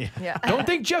Amazon. Yeah. Don't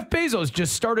think Jeff Bezos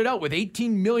just started out with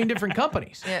 18 million different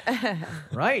companies. Yeah.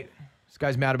 Right? This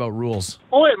guy's mad about rules.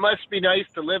 Oh, it must be nice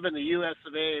to live in the U.S.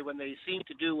 of A. when they seem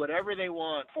to do whatever they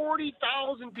want.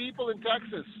 40,000 people in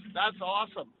Texas. That's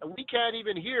awesome. And we can't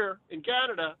even here in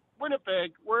Canada,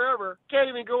 Winnipeg, wherever, can't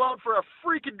even go out for a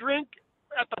freaking drink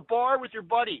at the bar with your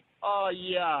buddy. Oh,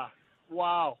 yeah.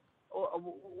 Wow.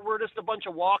 We're just a bunch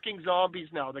of walking zombies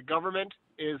now. The government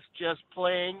is just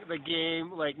playing the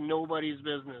game like nobody's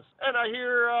business. And I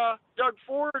hear Doug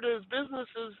Ford, his business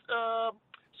is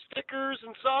stickers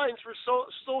and signs for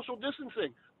social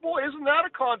distancing. Boy, isn't that a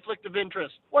conflict of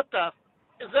interest? What the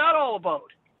is that all about?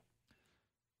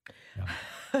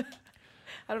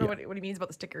 I don't know what he means about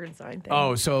the sticker and sign thing.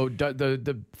 Oh, so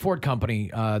the Ford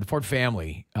company, the Ford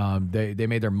family, they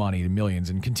made their money, millions,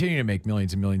 and continue to make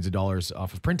millions and millions of dollars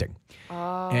off of printing.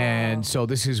 Oh. And so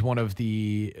this is one of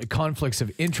the conflicts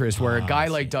of interest where a guy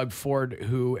like Doug Ford,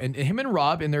 who, and him and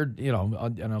Rob, in their,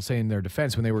 and I'll say in their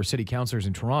defense, when they were city councilors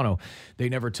in Toronto, they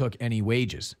never took any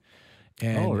wages.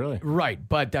 And, oh, really? Right.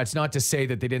 But that's not to say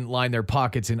that they didn't line their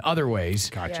pockets in other ways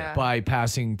by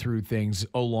passing through things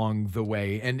along the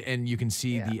way. And you can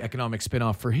see the economic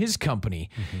spinoff for his company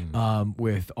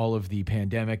with all of the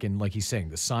pandemic and, like he's saying,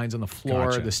 the signs on the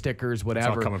floor, the stickers, whatever.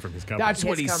 It's all coming from his company. That's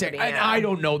what he's saying. And I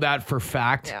don't know that for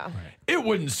fact. Yeah. Right. It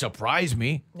wouldn't surprise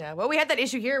me. Yeah, well, we had that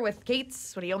issue here with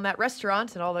Kate's when he owned that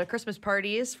restaurant and all the Christmas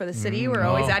parties for the city were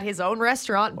always at his own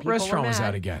restaurant. What restaurant was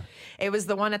that again? It was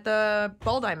the one at the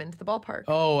Ball Diamond, the ballpark.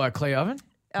 Oh, Clay Oven?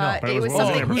 No, it was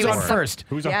something. Who's on first?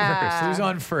 Who's on first? Who's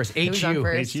on first? HU. Who's on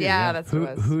first? Yeah, that's what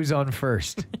it was. Who's on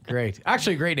first? Great.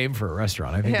 Actually, a great name for a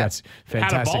restaurant. I think that's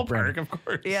fantastic. Had a ballpark, of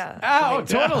course. Yeah. Oh,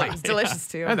 totally. It's delicious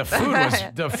too. And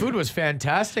the food was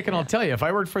fantastic. And I'll tell you, if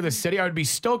I worked for the city, I would be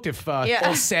stoked if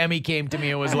old Sammy came to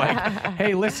me and was like,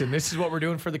 "Hey, listen, this is what we're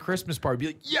doing for the Christmas party." I'd be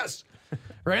like, "Yes."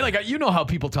 Right? Like, you know how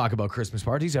people talk about Christmas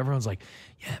parties. Everyone's like,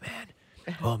 "Yeah, man.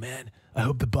 Oh, man. I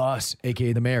hope the boss,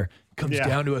 a.k.a. the mayor, comes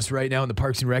down to us right now in the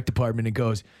Parks and Rec department and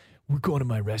goes, we're going to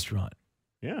my restaurant."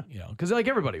 Yeah. Because like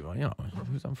everybody,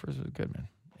 who's on first is good, man.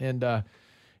 And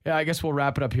I guess we'll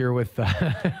wrap it up here with,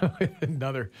 with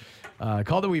another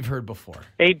call that we've heard before.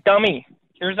 Hey, dummy,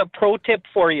 here's a pro tip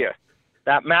for you.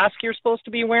 That mask you're supposed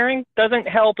to be wearing doesn't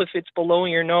help if it's below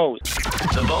your nose.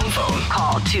 The Bone Phone.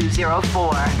 Call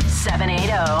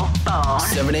 204-780-BONE.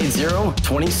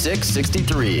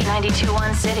 780-2663.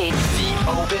 921 City. The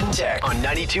Open Tech on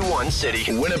 92.1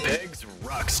 City. Winnipeg's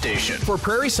rock station. For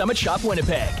Prairie Summit Shop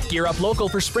Winnipeg. Gear up local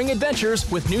for spring adventures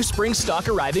with new spring stock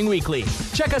arriving weekly.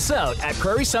 Check us out at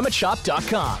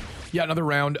prairiesummitshop.com. Yeah, another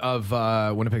round of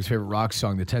Winnipeg's favorite rock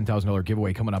song, the $10,000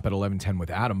 giveaway coming up at 11:10 with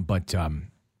Adam. But,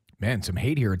 man, some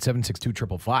hate here at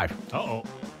 762-555. Uh-oh.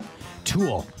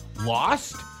 Tool.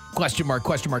 Lost? Question mark.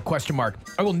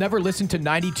 I will never listen to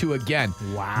 92 again.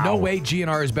 Wow. No way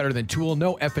GNR is better than Tool.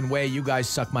 No effing way. You guys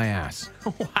suck my ass.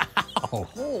 Wow.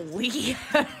 Holy.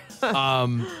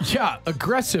 Yeah,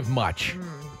 aggressive much.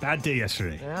 Bad day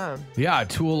yesterday. Yeah,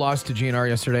 Tool lost to GNR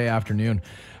yesterday afternoon.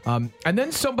 And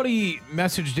then somebody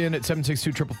messaged in at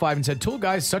 762-555 and said, Tool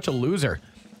guy's such a loser.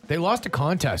 They lost a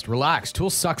contest. Relax. Tool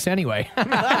sucks anyway.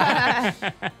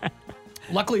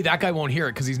 Luckily, that guy won't hear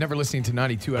it because he's never listening to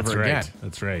 92 ever again.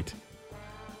 That's right.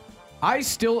 I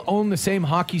still own the same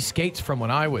hockey skates from when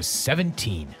I was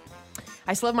 17.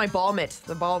 I still have my ball mitt,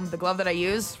 the glove that I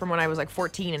use from when I was like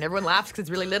 14, and everyone laughs because it's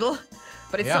really little,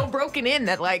 but it's so broken in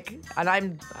that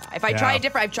if I try a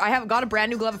different, I have got a brand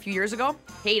new glove a few years ago.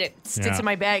 Hate it. It sits in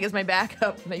my bag as my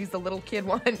backup, and I use the little kid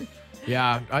one.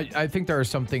 Yeah, I think there are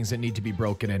some things that need to be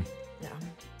broken in. Yeah.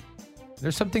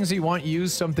 There's some things that you want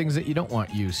used, some things that you don't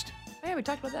want used. Oh, yeah, we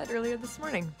talked about that earlier this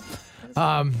morning.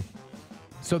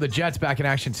 So the Jets back in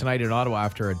action tonight in Ottawa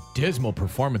after a dismal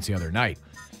performance the other night.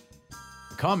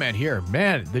 Comment here.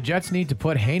 Man, the Jets need to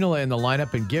put Heinola in the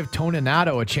lineup and give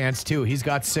Toninato a chance too. He's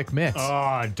got sick mitts.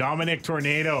 Oh, Dominic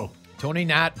Tornado.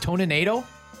 Toninato?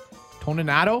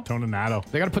 Toninato.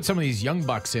 They got to put some of these young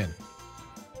bucks in.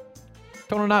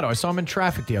 Toninato. I saw him in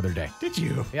traffic the other day. Did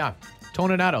you? Yeah.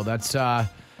 Toninato. That's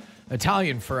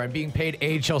Italian for I'm being paid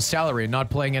AHL salary and not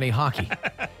playing any hockey.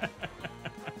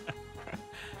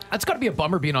 That's got to be a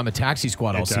bummer being on the taxi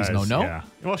squad all season, though, no? Yeah.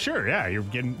 Well, sure, yeah. You're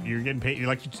getting paid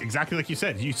exactly like you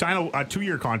said. You sign a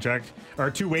 2-year contract or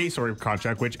a two-way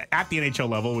contract, which at the NHL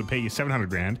level would pay you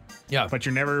 $700,000. Yeah. But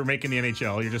you're never making the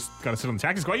NHL. You're just got to sit on the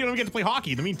taxi squad. You don't even get to play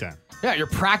hockey in the meantime. Yeah, you're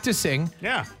practicing.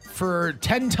 Yeah. For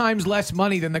 10 times less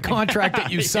money than the contract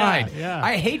that you signed. Yeah.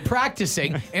 I hate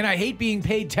practicing, and I hate being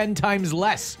paid 10 times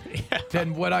less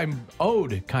than what I'm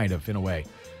owed, kind of, in a way.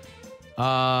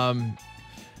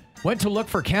 Went to look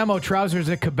for camo trousers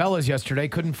at Cabela's yesterday.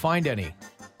 Couldn't find any.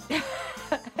 There's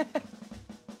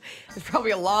probably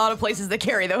a lot of places that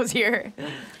carry those here.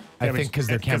 I think because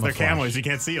they're camouflage. Because they're camos, you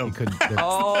can't see them.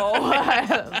 Oh,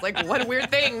 it's like, what a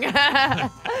weird thing. Well,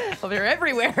 they're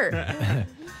everywhere.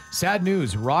 Sad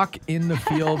news. Rock in the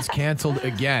Fields canceled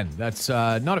again. That's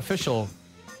not official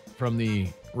from the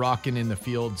Rockin' in the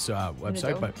Fields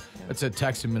website, but it's a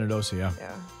text in Minnedosa, yeah.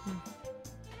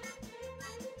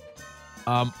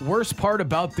 Worst part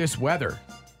about this weather,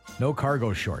 no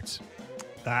cargo shorts.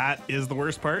 That is the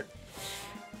worst part?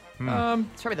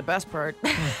 It's probably the best part.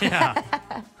 Yeah.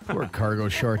 Poor cargo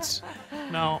shorts.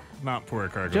 No, not poor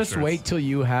cargo Just shorts. wait till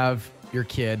you have your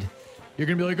kid. You're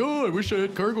going to be like, oh, I wish I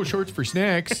had cargo shorts for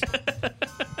snacks.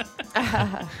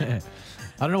 I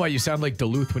don't know why you sound like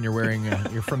Duluth when you're wearing,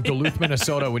 you're from Duluth,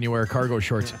 Minnesota when you wear cargo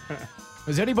shorts.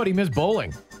 Does anybody miss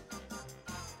bowling?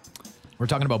 We're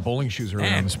talking about bowling shoes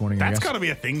around this morning, I That's guess. got to be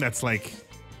a thing that's like,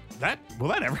 will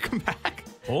that ever come back?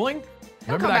 Bowling?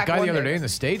 Remember come that back guy one the other day. day in the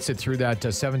States that threw that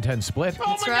 7-10 split? Oh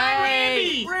That's my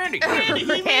right. God, Randy! Randy.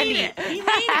 He made it. He made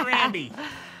it, Randy.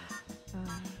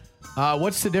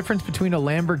 What's the difference between a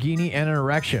Lamborghini and an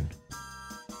erection?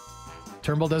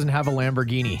 Turnbull doesn't have a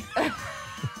Lamborghini.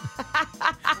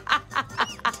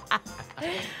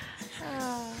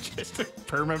 Just a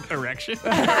permanent erection.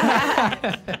 I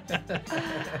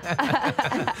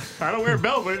don't wear a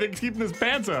belt, but it's keeping his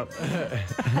pants up.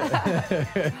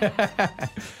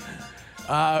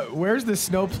 Where's the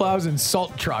snow plows and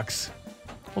salt trucks?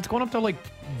 Well, it's going up to like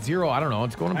 0. I don't know.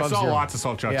 It's going I above saw 0. lots of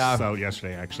salt trucks Yeah. out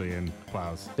yesterday, actually, in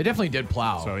plows. They definitely did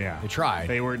plow. So, yeah. They tried.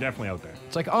 They were definitely out there.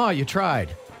 It's like, oh, you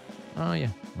tried. Oh, yeah.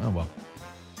 Oh, well.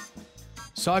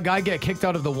 Saw a guy get kicked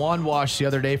out of the wand wash the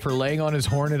other day for laying on his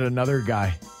horn at another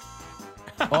guy.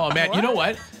 Oh, man. You know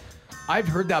what? I've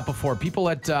heard that before. People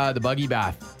at the buggy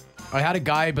bath. I had a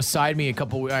guy beside me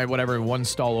one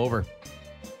stall over.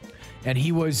 And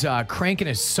he was cranking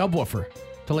his subwoofer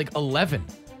to like 11.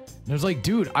 And I was like,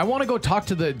 dude, I want to go talk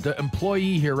to the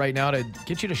employee here right now to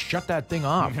get you to shut that thing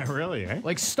off. Really, eh?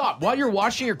 Like, stop. While you're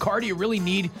washing your car, do you really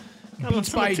need Beats listen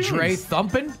to by Dre tunes.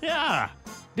 thumping? Yeah.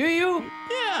 Do you?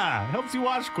 Yeah. Helps you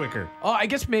wash quicker. Oh, I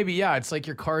guess maybe, yeah. It's like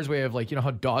your car's way of, like, you know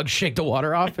how dogs shake the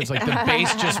water off? It's like the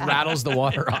bass just rattles the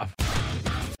water off.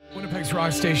 Winnipeg's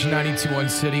Rock Station 92.1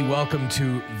 City. Welcome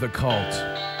to The Cult.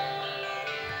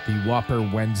 The Whopper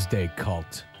Wednesday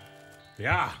Cult.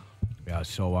 Yeah. Yeah,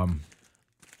 so,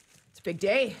 It's a big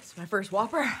day. It's my first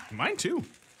Whopper. Mine too.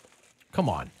 come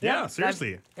on. Yeah,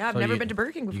 seriously. I've So never you- been to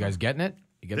Burger King before. You guys getting it?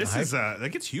 You getting This the hype? is that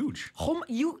gets huge. Oh,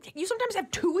 you sometimes have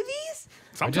 2 of these?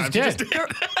 Sometimes just you did. just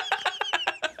did.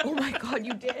 Oh my God,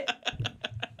 you did.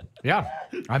 Yeah,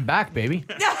 I'm back, baby.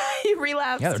 You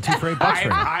relapsed. Yeah, they're 2 for $8 right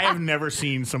now. I have never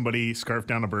seen somebody scarf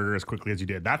down a burger as quickly as you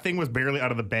did. That thing was barely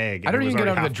out of the bag. I and don't it was even get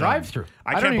already out of the half done. drive-thru. I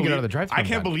I don't can't even get believe- out of the drive-thru, I I'm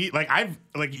can't done.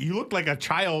 believe you looked like a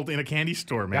child in a candy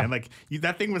store, man. Yeah.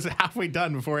 That thing was halfway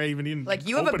done before I even Like,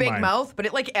 you have a opened big mine. mouth, but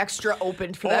it like extra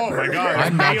opened for that Oh burger. my God!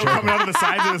 I'm not Mayo joking. coming out of the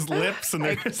sides of his lips, and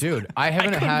there's Dude, I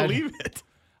haven't couldn't had. believe it.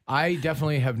 I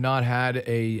definitely have not had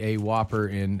a Whopper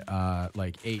in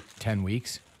like 8-10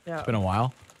 weeks. Yeah. It's been a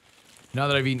while. Now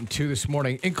that I've eaten 2 this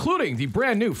morning, including the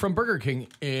brand new from Burger King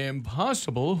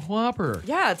Impossible Whopper.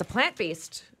 Yeah, it's the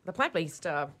plant-based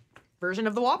version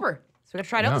of the Whopper. So we got to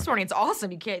try it out Yeah. this morning. It's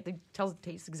awesome. It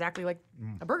tastes exactly like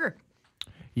a burger.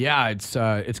 Yeah, it's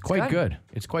quite good. good.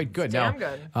 It's quite good. It's Now, damn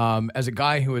good. as a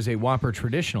guy who is a Whopper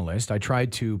traditionalist, I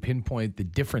tried to pinpoint the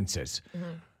differences,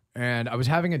 Mm-hmm. and I was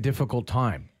having a difficult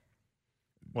time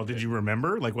Well, did you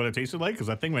remember like what it tasted like? Because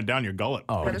that thing went down your gullet.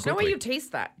 Oh, There's no way you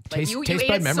taste that. Like, Taste you bud ate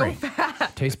it memory. so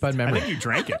fast. Taste bud I memory. think you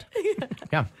drank it.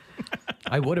 Yeah.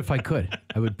 I would if I could.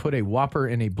 I would put a Whopper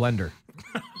in a blender.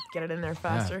 Get it in there Yeah.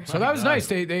 faster. So that was nice.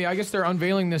 They I guess they're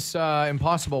unveiling this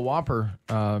Impossible Whopper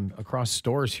across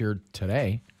stores here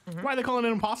today. Why are they calling it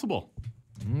impossible?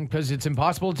 Because it's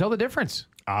impossible to tell the difference.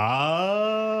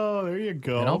 Oh, there you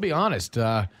go. And I'll be honest.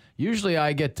 Usually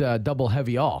I get double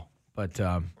heavy all, but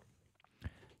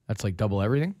that's like double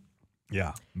everything.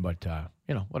 Yeah. But,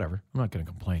 whatever. I'm not going to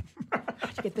complain.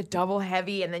 You get the double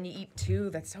heavy and then you eat two.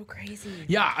 That's so crazy.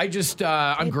 Yeah, I just,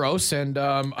 I'm gross and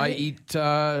I eat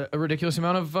a ridiculous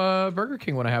amount of Burger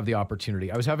King when I have the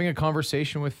opportunity. I was having a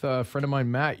conversation with a friend of mine,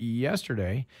 Matt,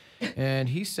 yesterday, and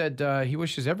he said he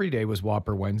wishes every day was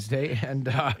Whopper Wednesday. And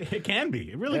it can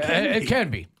be. It really can be. It can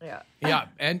be. Yeah. Yeah.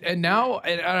 And now,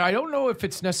 and I don't know if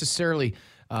it's necessarily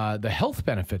the health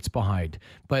benefits behind,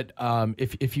 but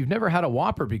if you've never had a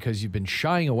Whopper because you've been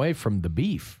shying away from the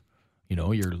beef,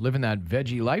 you're living that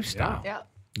veggie lifestyle. Yeah.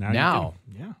 Now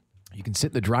you can sit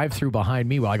in the drive-through behind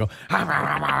me while I go.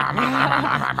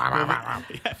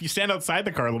 If you stand outside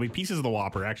the car, there'll be pieces of the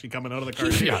Whopper actually coming out of the car.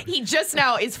 He just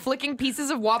now is flicking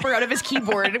pieces of Whopper out of his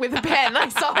keyboard with a pen. I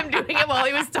saw him doing it while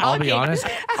he was talking. I'll be honest.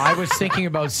 I was thinking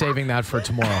about saving that for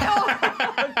tomorrow.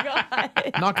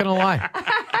 Not gonna lie.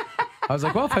 I was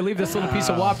like, well, if I leave this little piece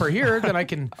of Whopper here, then I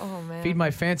can feed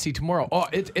my fancy tomorrow. Oh,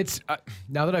 it's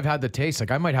now that I've had the taste,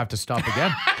 like I might have to stop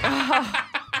again.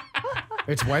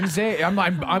 It's Wednesday.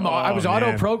 I was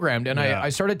auto-programmed, and I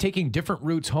started taking different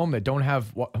routes home that don't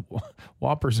have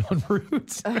Whoppers on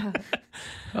routes.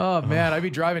 Oh man, I'd be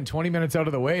driving 20 minutes out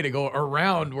of the way to go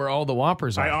around where all the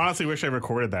Whoppers are. I honestly wish I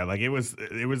recorded that. Like it was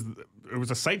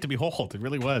a sight to behold. It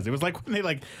really was. It was like when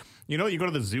they you go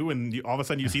to the zoo and all of a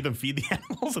sudden you see them feed the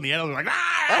animals and the animals are like,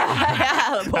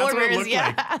 ah! The That's what it porters, looked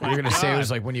yeah. like. What you're going to say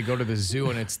was like when you go to the zoo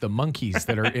and it's the monkeys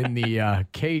that are in the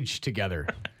cage together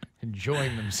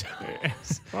enjoying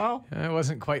themselves. Well, it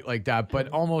wasn't quite like that, but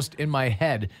almost in my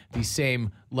head, the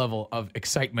same level of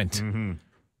excitement. Mm-hmm.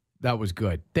 That was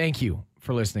good. Thank you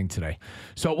for listening today.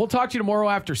 So we'll talk to you tomorrow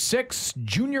after 6,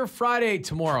 Junior Friday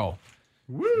tomorrow.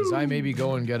 Because I maybe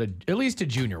go and get at least a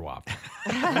Junior Whop.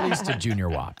 At least a Junior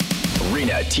Whop.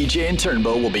 Rena, TJ, and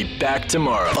Turnbull will be back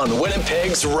tomorrow on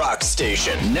Winnipeg's Rock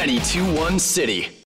Station, 92.1 City.